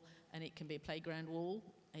wall, and it can be a playground wall.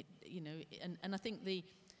 And I think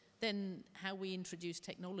then how we introduce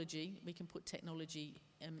technology, we can put technology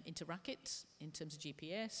into rackets in terms of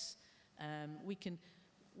GPS.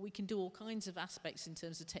 We can do all kinds of aspects in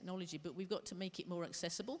terms of technology, but we've got to make it more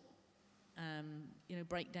accessible,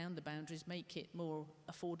 break down the boundaries, make it more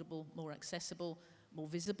affordable, more accessible, more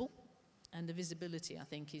visible. And the visibility, I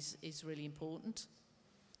think, is really important.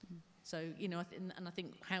 So, I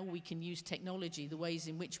think how we can use technology, the ways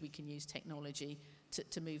in which we can use technology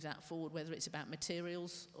to move that forward, whether it's about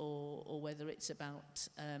materials or whether it's about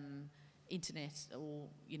internet, or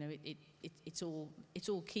it's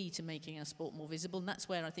all key to making our sport more visible. And that's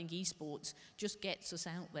where I think esports just gets us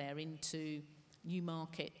out there into new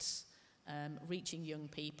markets, reaching young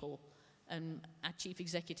people. And our chief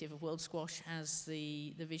executive of World Squash has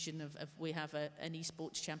the vision of we have an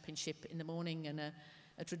esports championship in the morning and a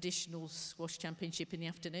traditional squash championship in the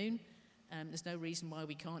afternoon. There's no reason why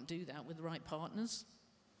we can't do that with the right partners.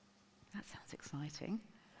 That sounds exciting.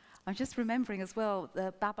 I'm just remembering as well,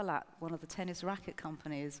 Babolat, one of the tennis racket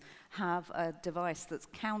companies, have a device that's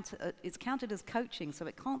it's counted as coaching, so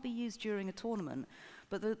it can't be used during a tournament,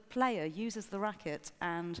 but the player uses the racket,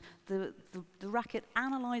 and the racket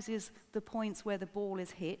analyzes the points where the ball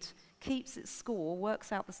is hit, keeps its score,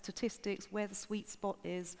 works out the statistics, where the sweet spot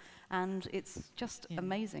is, and it's just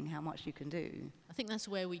amazing how much you can do. I think that's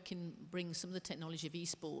where we can bring some of the technology of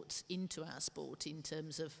esports into our sport in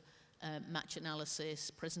terms of match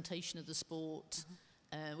analysis, presentation of the sport.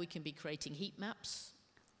 We can be creating heat maps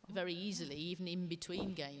very easily, even in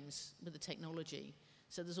between games with the technology.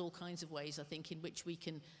 So there's all kinds of ways, I think, in which we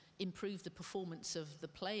can improve the performance of the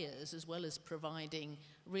players, as well as providing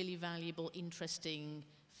really valuable, interesting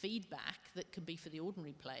feedback that can be for the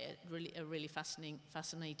ordinary player, a really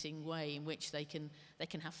fascinating way in which they can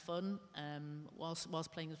have fun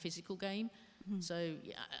whilst playing the physical game. So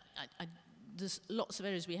there's lots of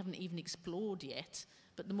areas we haven't even explored yet,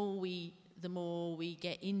 but the more we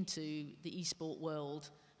get into the esport world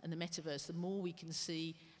and the metaverse, the more we can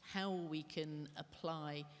see how we can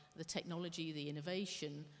apply the technology, the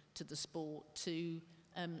innovation to the sport to,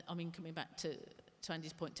 coming back to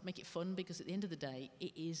Andy's point, to make it fun, because at the end of the day,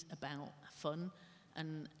 it is about fun.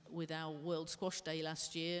 And with our World Squash Day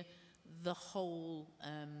last year, the whole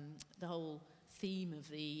theme of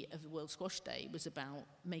the World Squash Day was about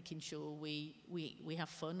making sure we have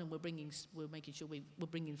fun, and we're making sure we're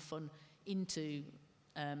bringing fun into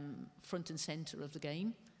front and center of the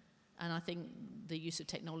game. And I think the use of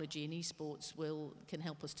technology in esports can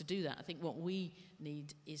help us to do that. I think what we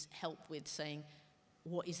need is help with saying,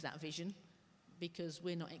 what is that vision? Because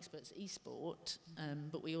we're not experts at esport,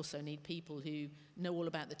 but we also need people who know all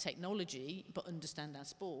about the technology but understand our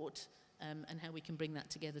sport, and how we can bring that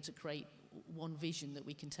together to create one vision that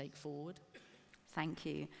we can take forward. Thank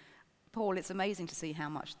you. Paul, it's amazing to see how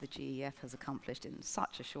much the GEF has accomplished in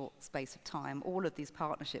such a short space of time, all of these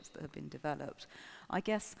partnerships that have been developed. I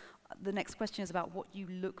guess the next question is about what you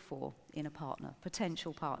look for in a partner,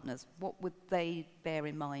 potential partners. What would they bear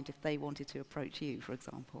in mind if they wanted to approach you, for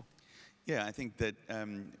example? Yeah, I think that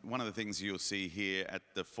one of the things you'll see here at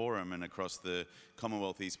the forum and across the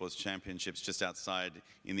Commonwealth Esports Championships just outside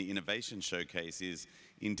in the Innovation Showcase is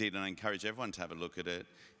indeed, and I encourage everyone to have a look at it,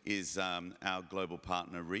 is our global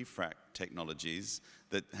partner Refract Technologies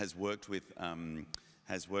that has worked with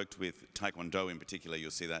Taekwondo in particular.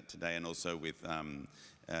 You'll see that today, and also with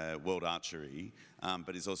World Archery,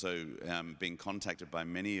 but is also being contacted by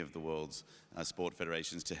many of the world's sport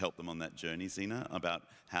federations to help them on that journey, Zena, about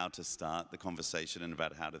how to start the conversation and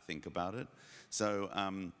about how to think about it. So,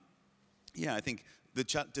 yeah, I think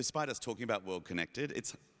despite us talking about World Connected,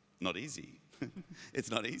 it's not easy.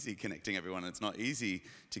 It's not easy connecting everyone. It's not easy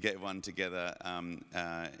to get everyone together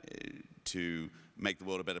to make the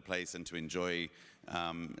world a better place and to enjoy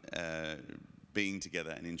being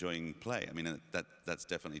together and enjoying play. I mean, that's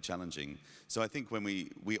definitely challenging. So I think when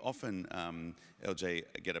we often, LJ,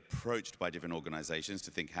 get approached by different organizations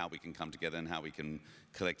to think how we can come together and how we can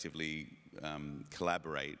collectively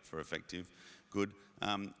collaborate for effective good.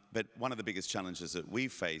 But one of the biggest challenges that we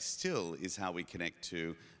face still is how we connect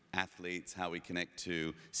to athletes, how we connect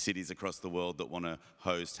to cities across the world that want to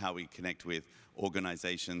host, how we connect with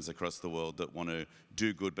organizations across the world that want to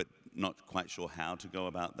do good but not quite sure how to go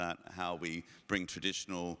about that, how we bring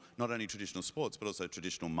not only traditional sports, but also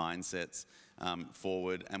traditional mindsets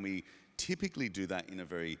forward. And we typically do that in a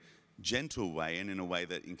very gentle way and in a way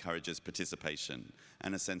that encourages participation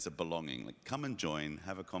and a sense of belonging. Like, come and join,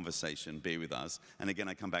 have a conversation, be with us. And again,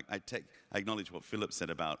 I come back, I acknowledge what Philipp said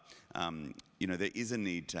about, there is a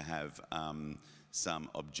need to have some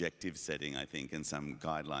objective setting, I think, and some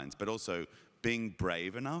guidelines, but also being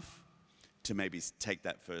brave enough to maybe take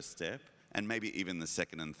that first step and maybe even the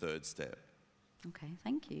second and third step. Okay,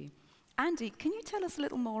 thank you. Andy, can you tell us a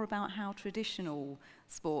little more about how traditional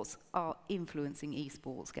sports are influencing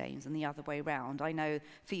esports games and the other way around? I know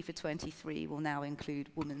FIFA 23 will now include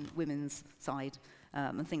women's side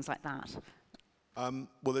and things like that.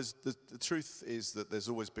 Well, the truth is that there's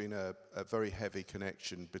always been a very heavy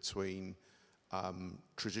connection between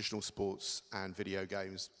traditional sports and video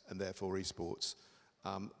games, and therefore esports.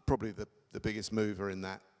 Probably the biggest mover in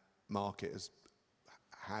that market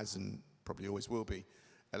has and probably always will be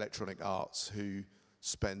Electronic Arts, who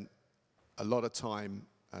spent a lot of time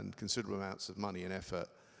and considerable amounts of money and effort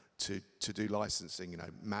to do licensing.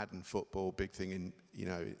 Madden football, big thing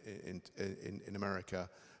in America.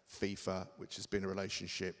 FIFA, which has been a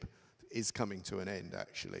relationship, is coming to an end.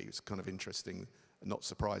 Actually, it's kind of interesting, not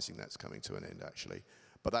surprising that's coming to an end actually.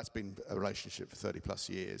 But that's been a relationship for 30+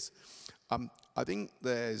 years. I think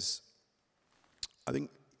there's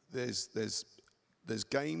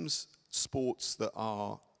games, sports that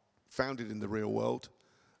are founded in the real world.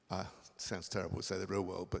 Sounds terrible to say the real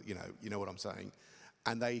world, but you know what I'm saying.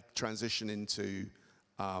 And they transition into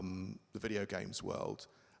the video games world,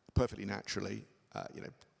 perfectly naturally. You know,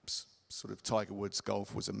 sort of Tiger Woods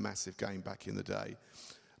golf was a massive game back in the day.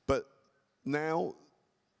 But now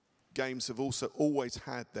games have also always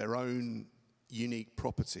had their own unique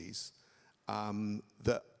properties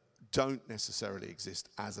that don't necessarily exist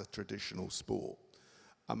as a traditional sport.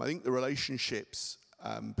 I think the relationships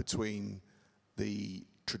between the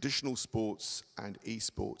traditional sports and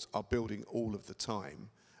esports are building all of the time.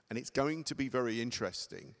 And it's going to be very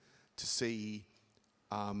interesting to see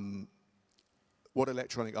what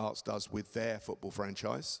Electronic Arts does with their football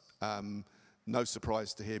franchise. No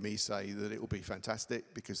surprise to hear me say that it will be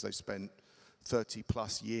fantastic, because they've spent 30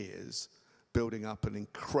 plus years building up an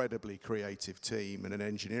incredibly creative team and an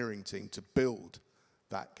engineering team to build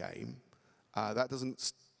that game. That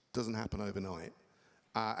doesn't happen overnight.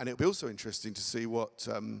 And it'll be also interesting to see what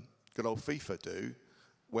good old FIFA do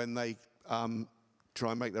when they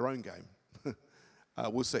try and make their own game.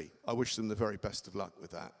 We'll see. I wish them the very best of luck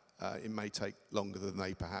with that. It may take longer than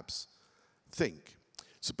they perhaps think.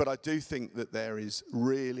 So, but I do think that there is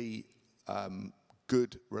really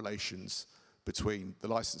good relations between the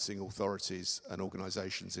licensing authorities and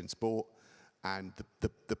organisations in sport and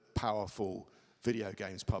the powerful video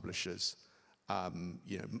games publishers.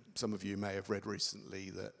 You know, some of you may have read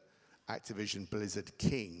recently that Activision Blizzard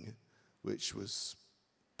King, which was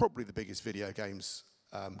probably the biggest video games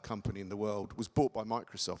company in the world, was bought by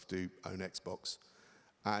Microsoft, who own Xbox.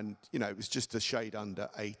 And, you know, it was just a shade under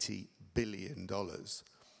 $80 billion.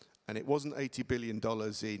 And it wasn't $80 billion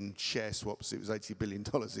in share swaps, it was $80 billion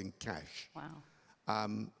in cash.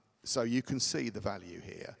 Wow. So you can see the value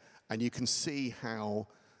here. And you can see how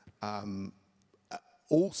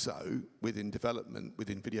also within development,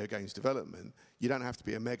 within video games development, you don't have to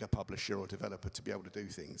be a mega publisher or developer to be able to do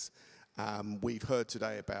things. We've heard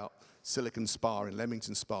today about Silicon Spa in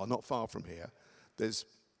Leamington Spa, not far from here. There's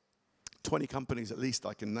 20 companies at least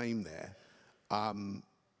I can name there,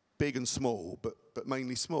 big and small, but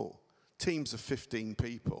mainly small. Teams of 15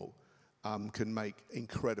 people can make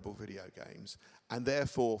incredible video games. And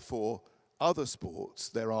therefore, for other sports,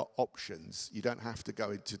 there are options. You don't have to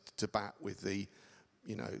go into bat with the,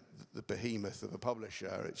 you know, the behemoth of a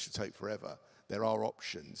publisher. It should take forever. There are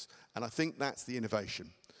options. And I think that's the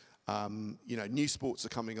innovation. You know, new sports are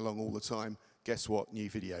coming along all the time. Guess what?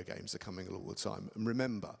 New video games are coming along all the time. And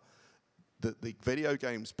remember that the video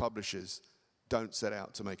games publishers don't set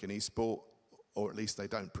out to make an esport, or at least they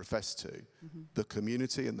don't profess to. Mm-hmm. The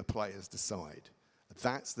community and the players decide.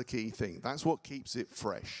 That's the key thing. That's what keeps it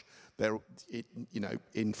fresh. You know,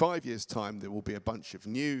 in 5 years' time, there will be a bunch of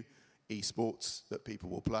new esports that people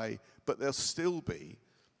will play, but there'll still be,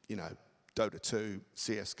 you know, Dota 2,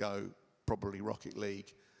 CSGO, probably Rocket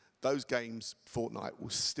League. Those games, Fortnite, will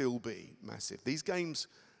still be massive. These games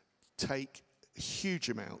take huge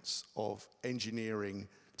amounts of engineering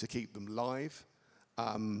to keep them live,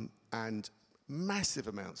 and massive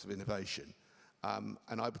amounts of innovation. And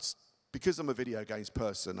I would, because I'm a video games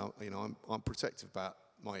person, I'm protective about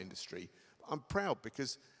my industry. I'm proud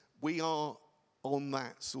because we are on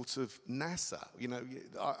that sort of NASA. You know,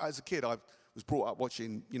 as a kid, I was brought up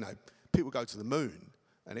watching, you know, people go to the moon,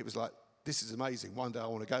 and it was like, this is amazing. One day I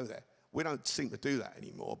want to go there. We don't seem to do that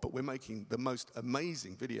anymore, but we're making the most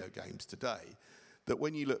amazing video games today that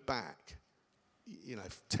when you look back, you know,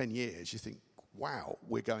 10 years, you think, wow,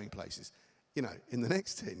 we're going places. You know, in the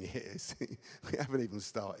next 10 years, we haven't even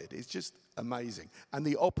started. It's just amazing. And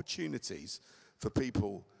the opportunities for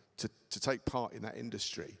people to take part in that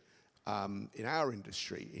industry, in our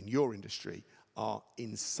industry, in your industry, are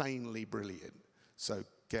insanely brilliant. So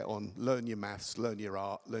get on, learn your maths, learn your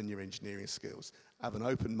art, learn your engineering skills. Have an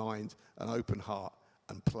open mind, an open heart,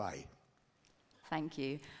 and play. Thank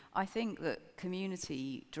you. I think that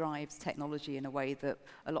community drives technology in a way that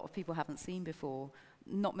a lot of people haven't seen before.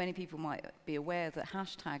 Not many people might be aware that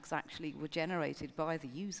hashtags actually were generated by the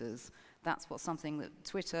users. That's something that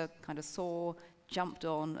Twitter kind of saw, jumped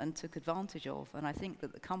on, and took advantage of. And I think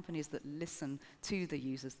that the companies that listen to the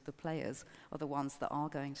users, the players, are the ones that are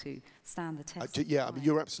going to stand the test. Yeah, I mean,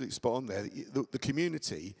 you're absolutely spot on there. The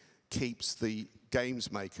community keeps the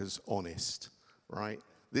games makers honest, right?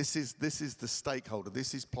 This is the stakeholder.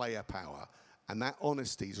 This is player power, and that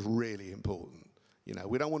honesty is really important. You know,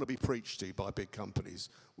 we don't want to be preached to by big companies.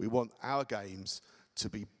 We want our games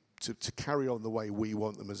to carry on the way we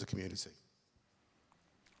want them as a community.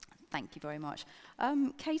 Thank you very much.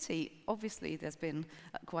 Katie, obviously there's been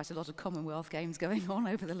quite a lot of Commonwealth games going on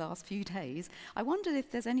over the last few days. I wondered if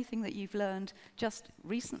there's anything that you've learned just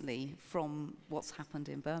recently from what's happened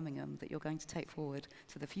in Birmingham that you're going to take forward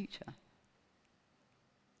to the future.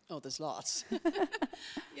 Oh, there's lots.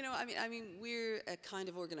 You know, I mean, we're a kind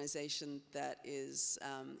of organization that is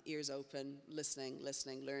ears open, listening,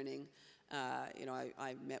 learning. You know,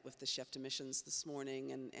 I met with the chef de missions this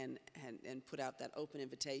morning and put out that open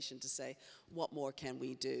invitation to say, what more can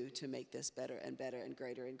we do to make this better and better and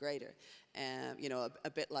greater and greater? You know, a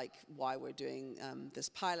bit like why we're doing this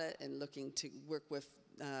pilot and looking to work with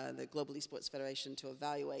the Global Esports Federation to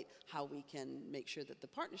evaluate how we can make sure that the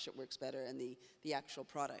partnership works better and the actual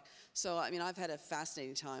product. So, I mean, I've had a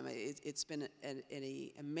fascinating time. It's been an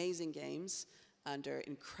amazing games under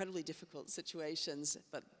incredibly difficult situations,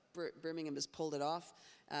 but Birmingham has pulled it off,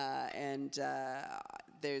 and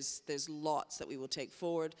there's lots that we will take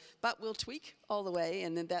forward, but we'll tweak all the way,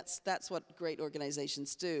 and then that's what great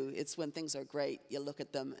organizations do. It's when things are great, you look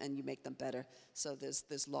at them and you make them better. So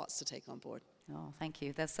there's lots to take on board. Oh, thank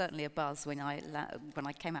you. There's certainly a buzz when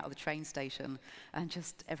I came out of the train station, and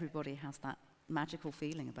just everybody has that magical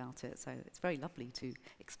feeling about it, so it's very lovely to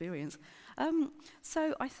experience.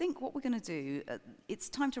 So I think what we're going to do, it's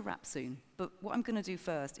time to wrap soon, but what I'm going to do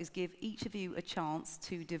first is give each of you a chance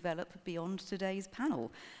to develop beyond today's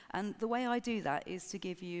panel. And the way I do that is to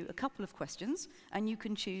give you a couple of questions, and you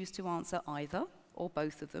can choose to answer either or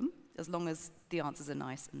both of them, as long as the answers are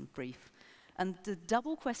nice and brief. And the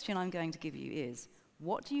double question I'm going to give you is,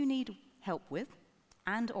 what do you need help with,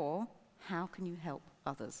 and or how can you help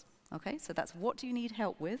others? Okay, so that's what do you need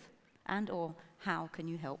help with, and or how can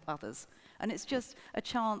you help others? And it's just a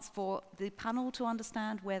chance for the panel to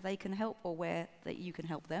understand where they can help or where you can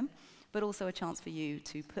help them, but also a chance for you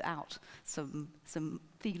to put out some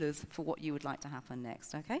feelers for what you would like to happen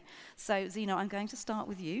next, okay? So, Zena, I'm going to start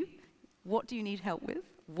with you. What do you need help with?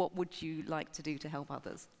 What would you like to do to help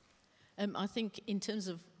others? I think in terms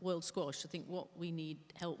of World Squash, I think what we need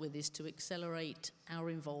help with is to accelerate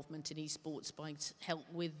our involvement in esports by help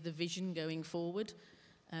with the vision going forward.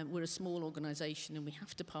 We're a small organisation and we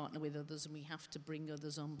have to partner with others and we have to bring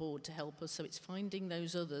others on board to help us. So it's finding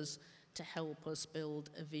those others to help us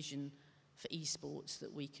build a vision for esports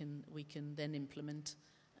that we can then implement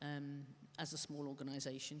as a small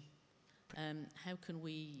organisation. How can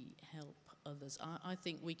we help others? I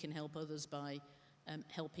think we can help others by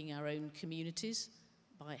helping our own communities,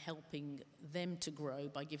 by helping them to grow,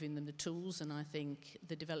 by giving them the tools, and I think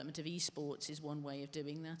the development of esports is one way of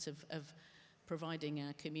doing that, of providing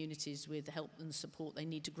our communities with the help and support they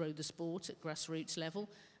need to grow the sport at grassroots level,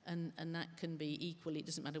 and that can be equally, it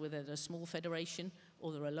doesn't matter whether they're a small federation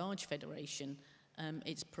or they're a large federation,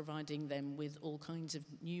 it's providing them with all kinds of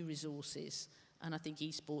new resources, and I think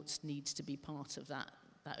esports needs to be part of that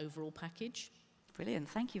overall package. Brilliant.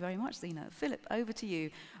 Thank you very much, Zena. Philip, over to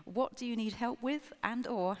you. What do you need help with, and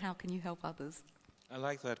or how can you help others? I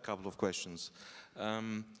like that couple of questions.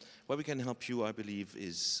 Where we can help you, I believe,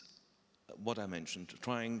 is what I mentioned,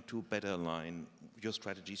 trying to better align your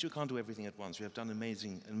strategies. You can't do everything at once. You have done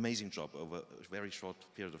an amazing job over a very short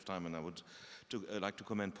period of time, and I would like to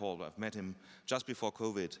commend Paul. I've met him just before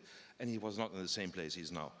COVID, and he was not in the same place he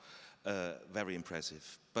is now. Very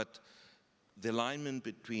impressive. But the alignment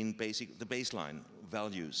between the baseline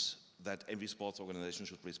values that every sports organization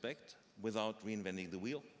should respect without reinventing the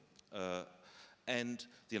wheel, and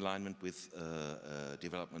the alignment with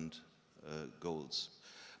development goals.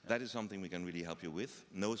 That is something we can really help you with.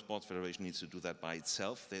 No sports federation needs to do that by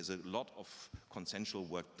itself. There's a lot of consensual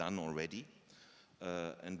work done already,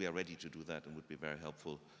 and we are ready to do that and would be very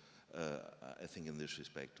helpful, I think, in this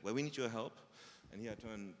respect. Where we need your help, and here I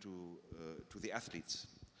turn to the athletes.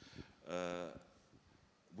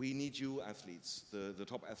 We need you athletes, the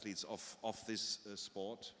top athletes of this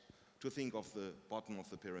sport, to think of the bottom of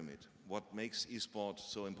the pyramid. What makes esport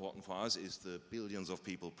so important for us is the billions of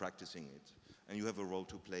people practicing it. And you have a role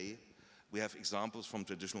to play. We have examples from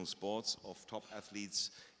traditional sports of top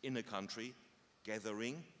athletes in a country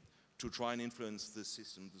gathering to try and influence the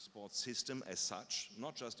system, the sports system as such,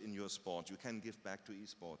 not just in your sport. You can give back to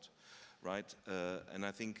esport, right? And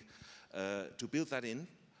I think to build that in,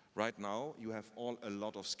 right now, you have a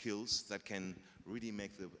lot of skills that can really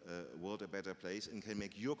make the world a better place and can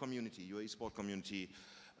make your community, your esport community,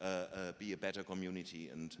 be a better community.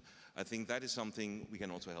 And I think that is something we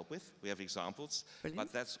can also help with. We have examples,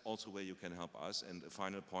 but that's also where you can help us. And a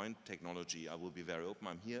final point, technology. I will be very open.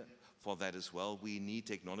 I'm here for that as well. We need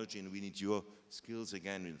technology and we need your skills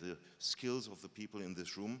again, the skills of the people in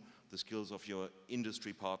this room, the skills of your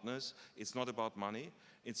industry partners. It's not about money.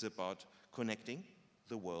 It's about connecting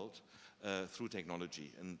the world through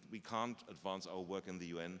technology, and we can't advance our work in the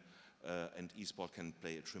UN, and esport can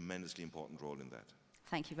play a tremendously important role in that.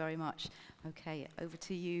 Thank you very much. Okay, over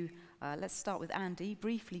to you. Let's start with Andy.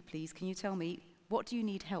 Briefly, please, can you tell me what do you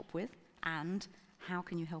need help with, and how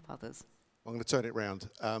can you help others? I'm going to turn it round.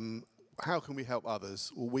 How can we help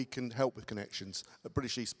others? Well, we can help with connections. At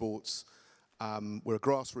British Esports, we're a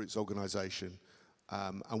grassroots organisation,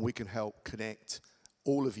 and we can help connect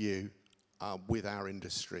all of you with our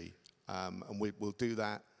industry. And we'll do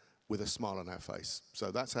that with a smile on our face.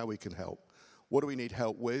 So that's how we can help. What do we need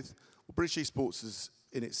help with? Well, British Esports is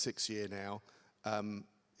in its 6th year now.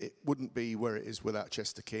 It wouldn't be where it is without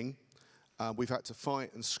Chester King. We've had to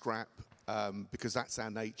fight and scrap because that's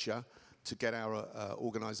our nature, to get our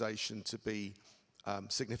organisation to be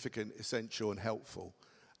significant, essential and helpful.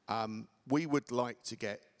 We would like to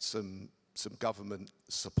get some government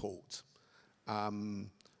support.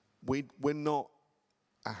 We're not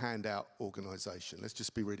a handout organisation. Let's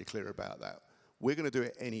just be really clear about that. We're going to do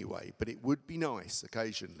it anyway, but it would be nice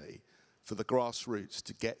occasionally for the grassroots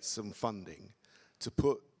to get some funding to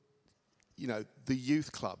put, you know, the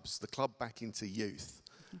youth clubs, the club back into youth,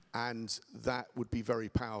 and that would be very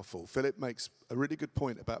powerful. Philip makes a really good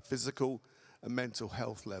point about physical and mental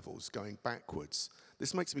health levels going backwards.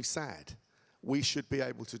 This makes me sad. We should be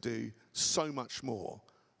able to do so much more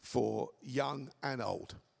for young and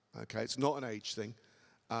old. Okay, it's not an age thing,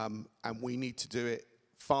 and we need to do it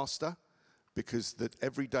faster, because that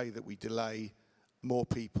every day that we delay, more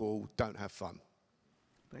people don't have fun.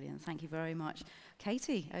 Brilliant, thank you very much.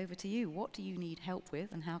 Katie, over to you. What do you need help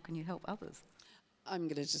with, and how can you help others? I'm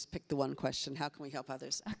going to just pick the one question: how can we help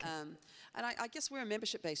others? Okay. And I guess we're a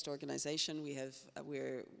membership-based organisation. We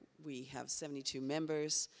have 72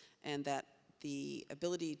 members, and that the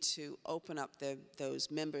ability to open up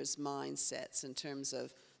those members' mindsets in terms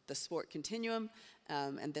of the sport continuum,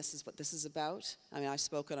 and this is what this is about. I mean, I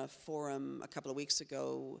spoke on a forum a couple of weeks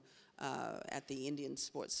ago at the Indian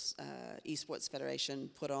Sports Esports Federation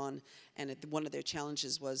put on, and one of their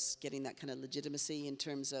challenges was getting that kind of legitimacy in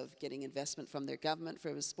terms of getting investment from their government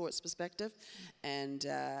from a sports perspective, and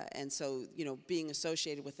so, you know, being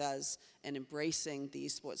associated with us and embracing the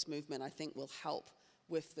esports movement, I think will help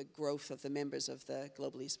with the growth of the members of the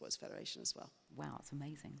Global Esports Federation as well. Wow, it's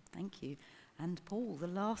amazing. Thank you. And Paul, the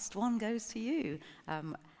last one goes to you.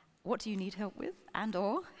 What do you need help with,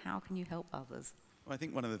 and/or how can you help others? Well, I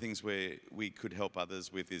think one of the things where we could help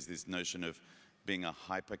others with is this notion of being a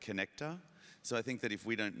hyper-connector. So I think that if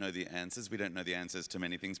we don't know the answers, we don't know the answers to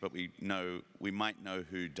many things, but we might know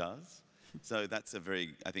who does. So that's a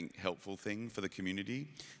very, I think, helpful thing for the community.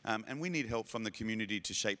 And we need help from the community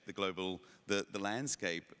to shape the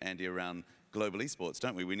landscape, Andy, around global esports,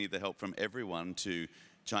 don't we? We need the help from everyone to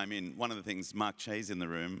chime in. One of the things, Mark Che's in the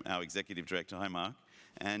room, our executive director. Hi, Mark.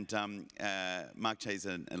 And Mark Che's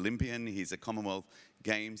an Olympian. He's a Commonwealth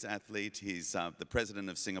Games athlete. He's the president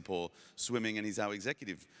of Singapore Swimming, and he's our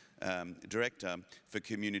executive director for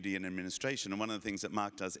community and administration. And one of the things that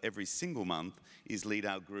Mark does every single month is lead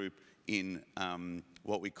our group in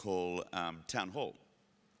what we call Town Hall,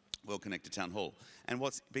 World Connected Town Hall. And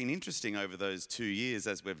what's been interesting over those 2 years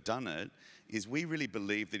as we've done it is we really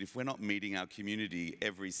believe that if we're not meeting our community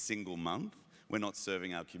every single month, we're not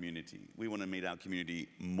serving our community. We want to meet our community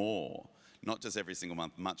more, not just every single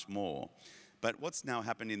month, much more. But what's now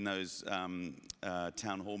happened in those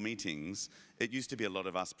town hall meetings, it used to be a lot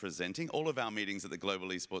of us presenting. All of our meetings at the Global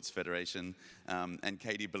Esports Federation, and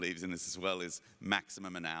Katie believes in this as well, is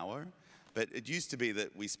maximum an hour. But it used to be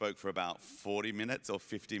that we spoke for about 40 minutes or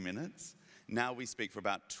 50 minutes. Now we speak for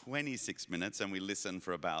about 26 minutes and we listen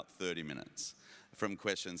for about 30 minutes from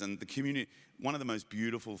questions. And the community, one of the most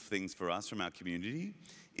beautiful things for us from our community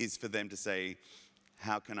is for them to say,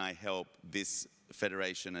 how can I help this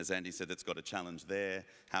federation, as Andy said, that's got a challenge there?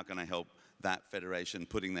 How can I help that federation,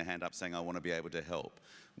 putting their hand up saying, I want to be able to help?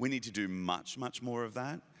 We need to do much, much more of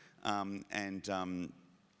that.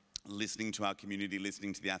 Listening to our community,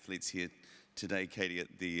 listening to the athletes here today, Katie,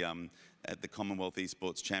 at the Commonwealth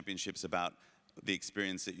Esports Championships, about the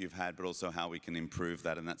experience that you've had, but also how we can improve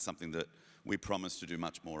that, and that's something that we promise to do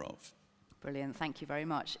much more of. Brilliant, thank you very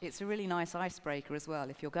much. It's a really nice icebreaker as well,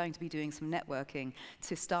 if you're going to be doing some networking,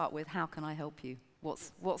 to start with, how can I help you?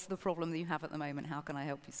 What's the problem that you have at the moment? How can I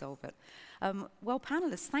help you solve it? Well,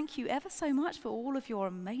 panelists, thank you ever so much for all of your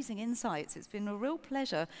amazing insights. It's been a real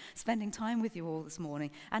pleasure spending time with you all this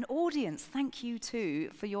morning. And audience, thank you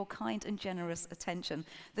too for your kind and generous attention.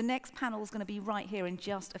 The next panel is going to be right here in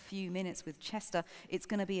just a few minutes with Chester. It's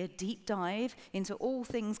going to be a deep dive into all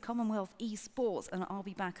things Commonwealth esports, and I'll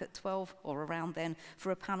be back at 12 or around then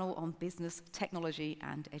for a panel on business, technology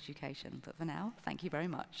and education. But for now, thank you very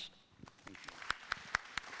much.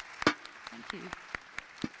 Thank you.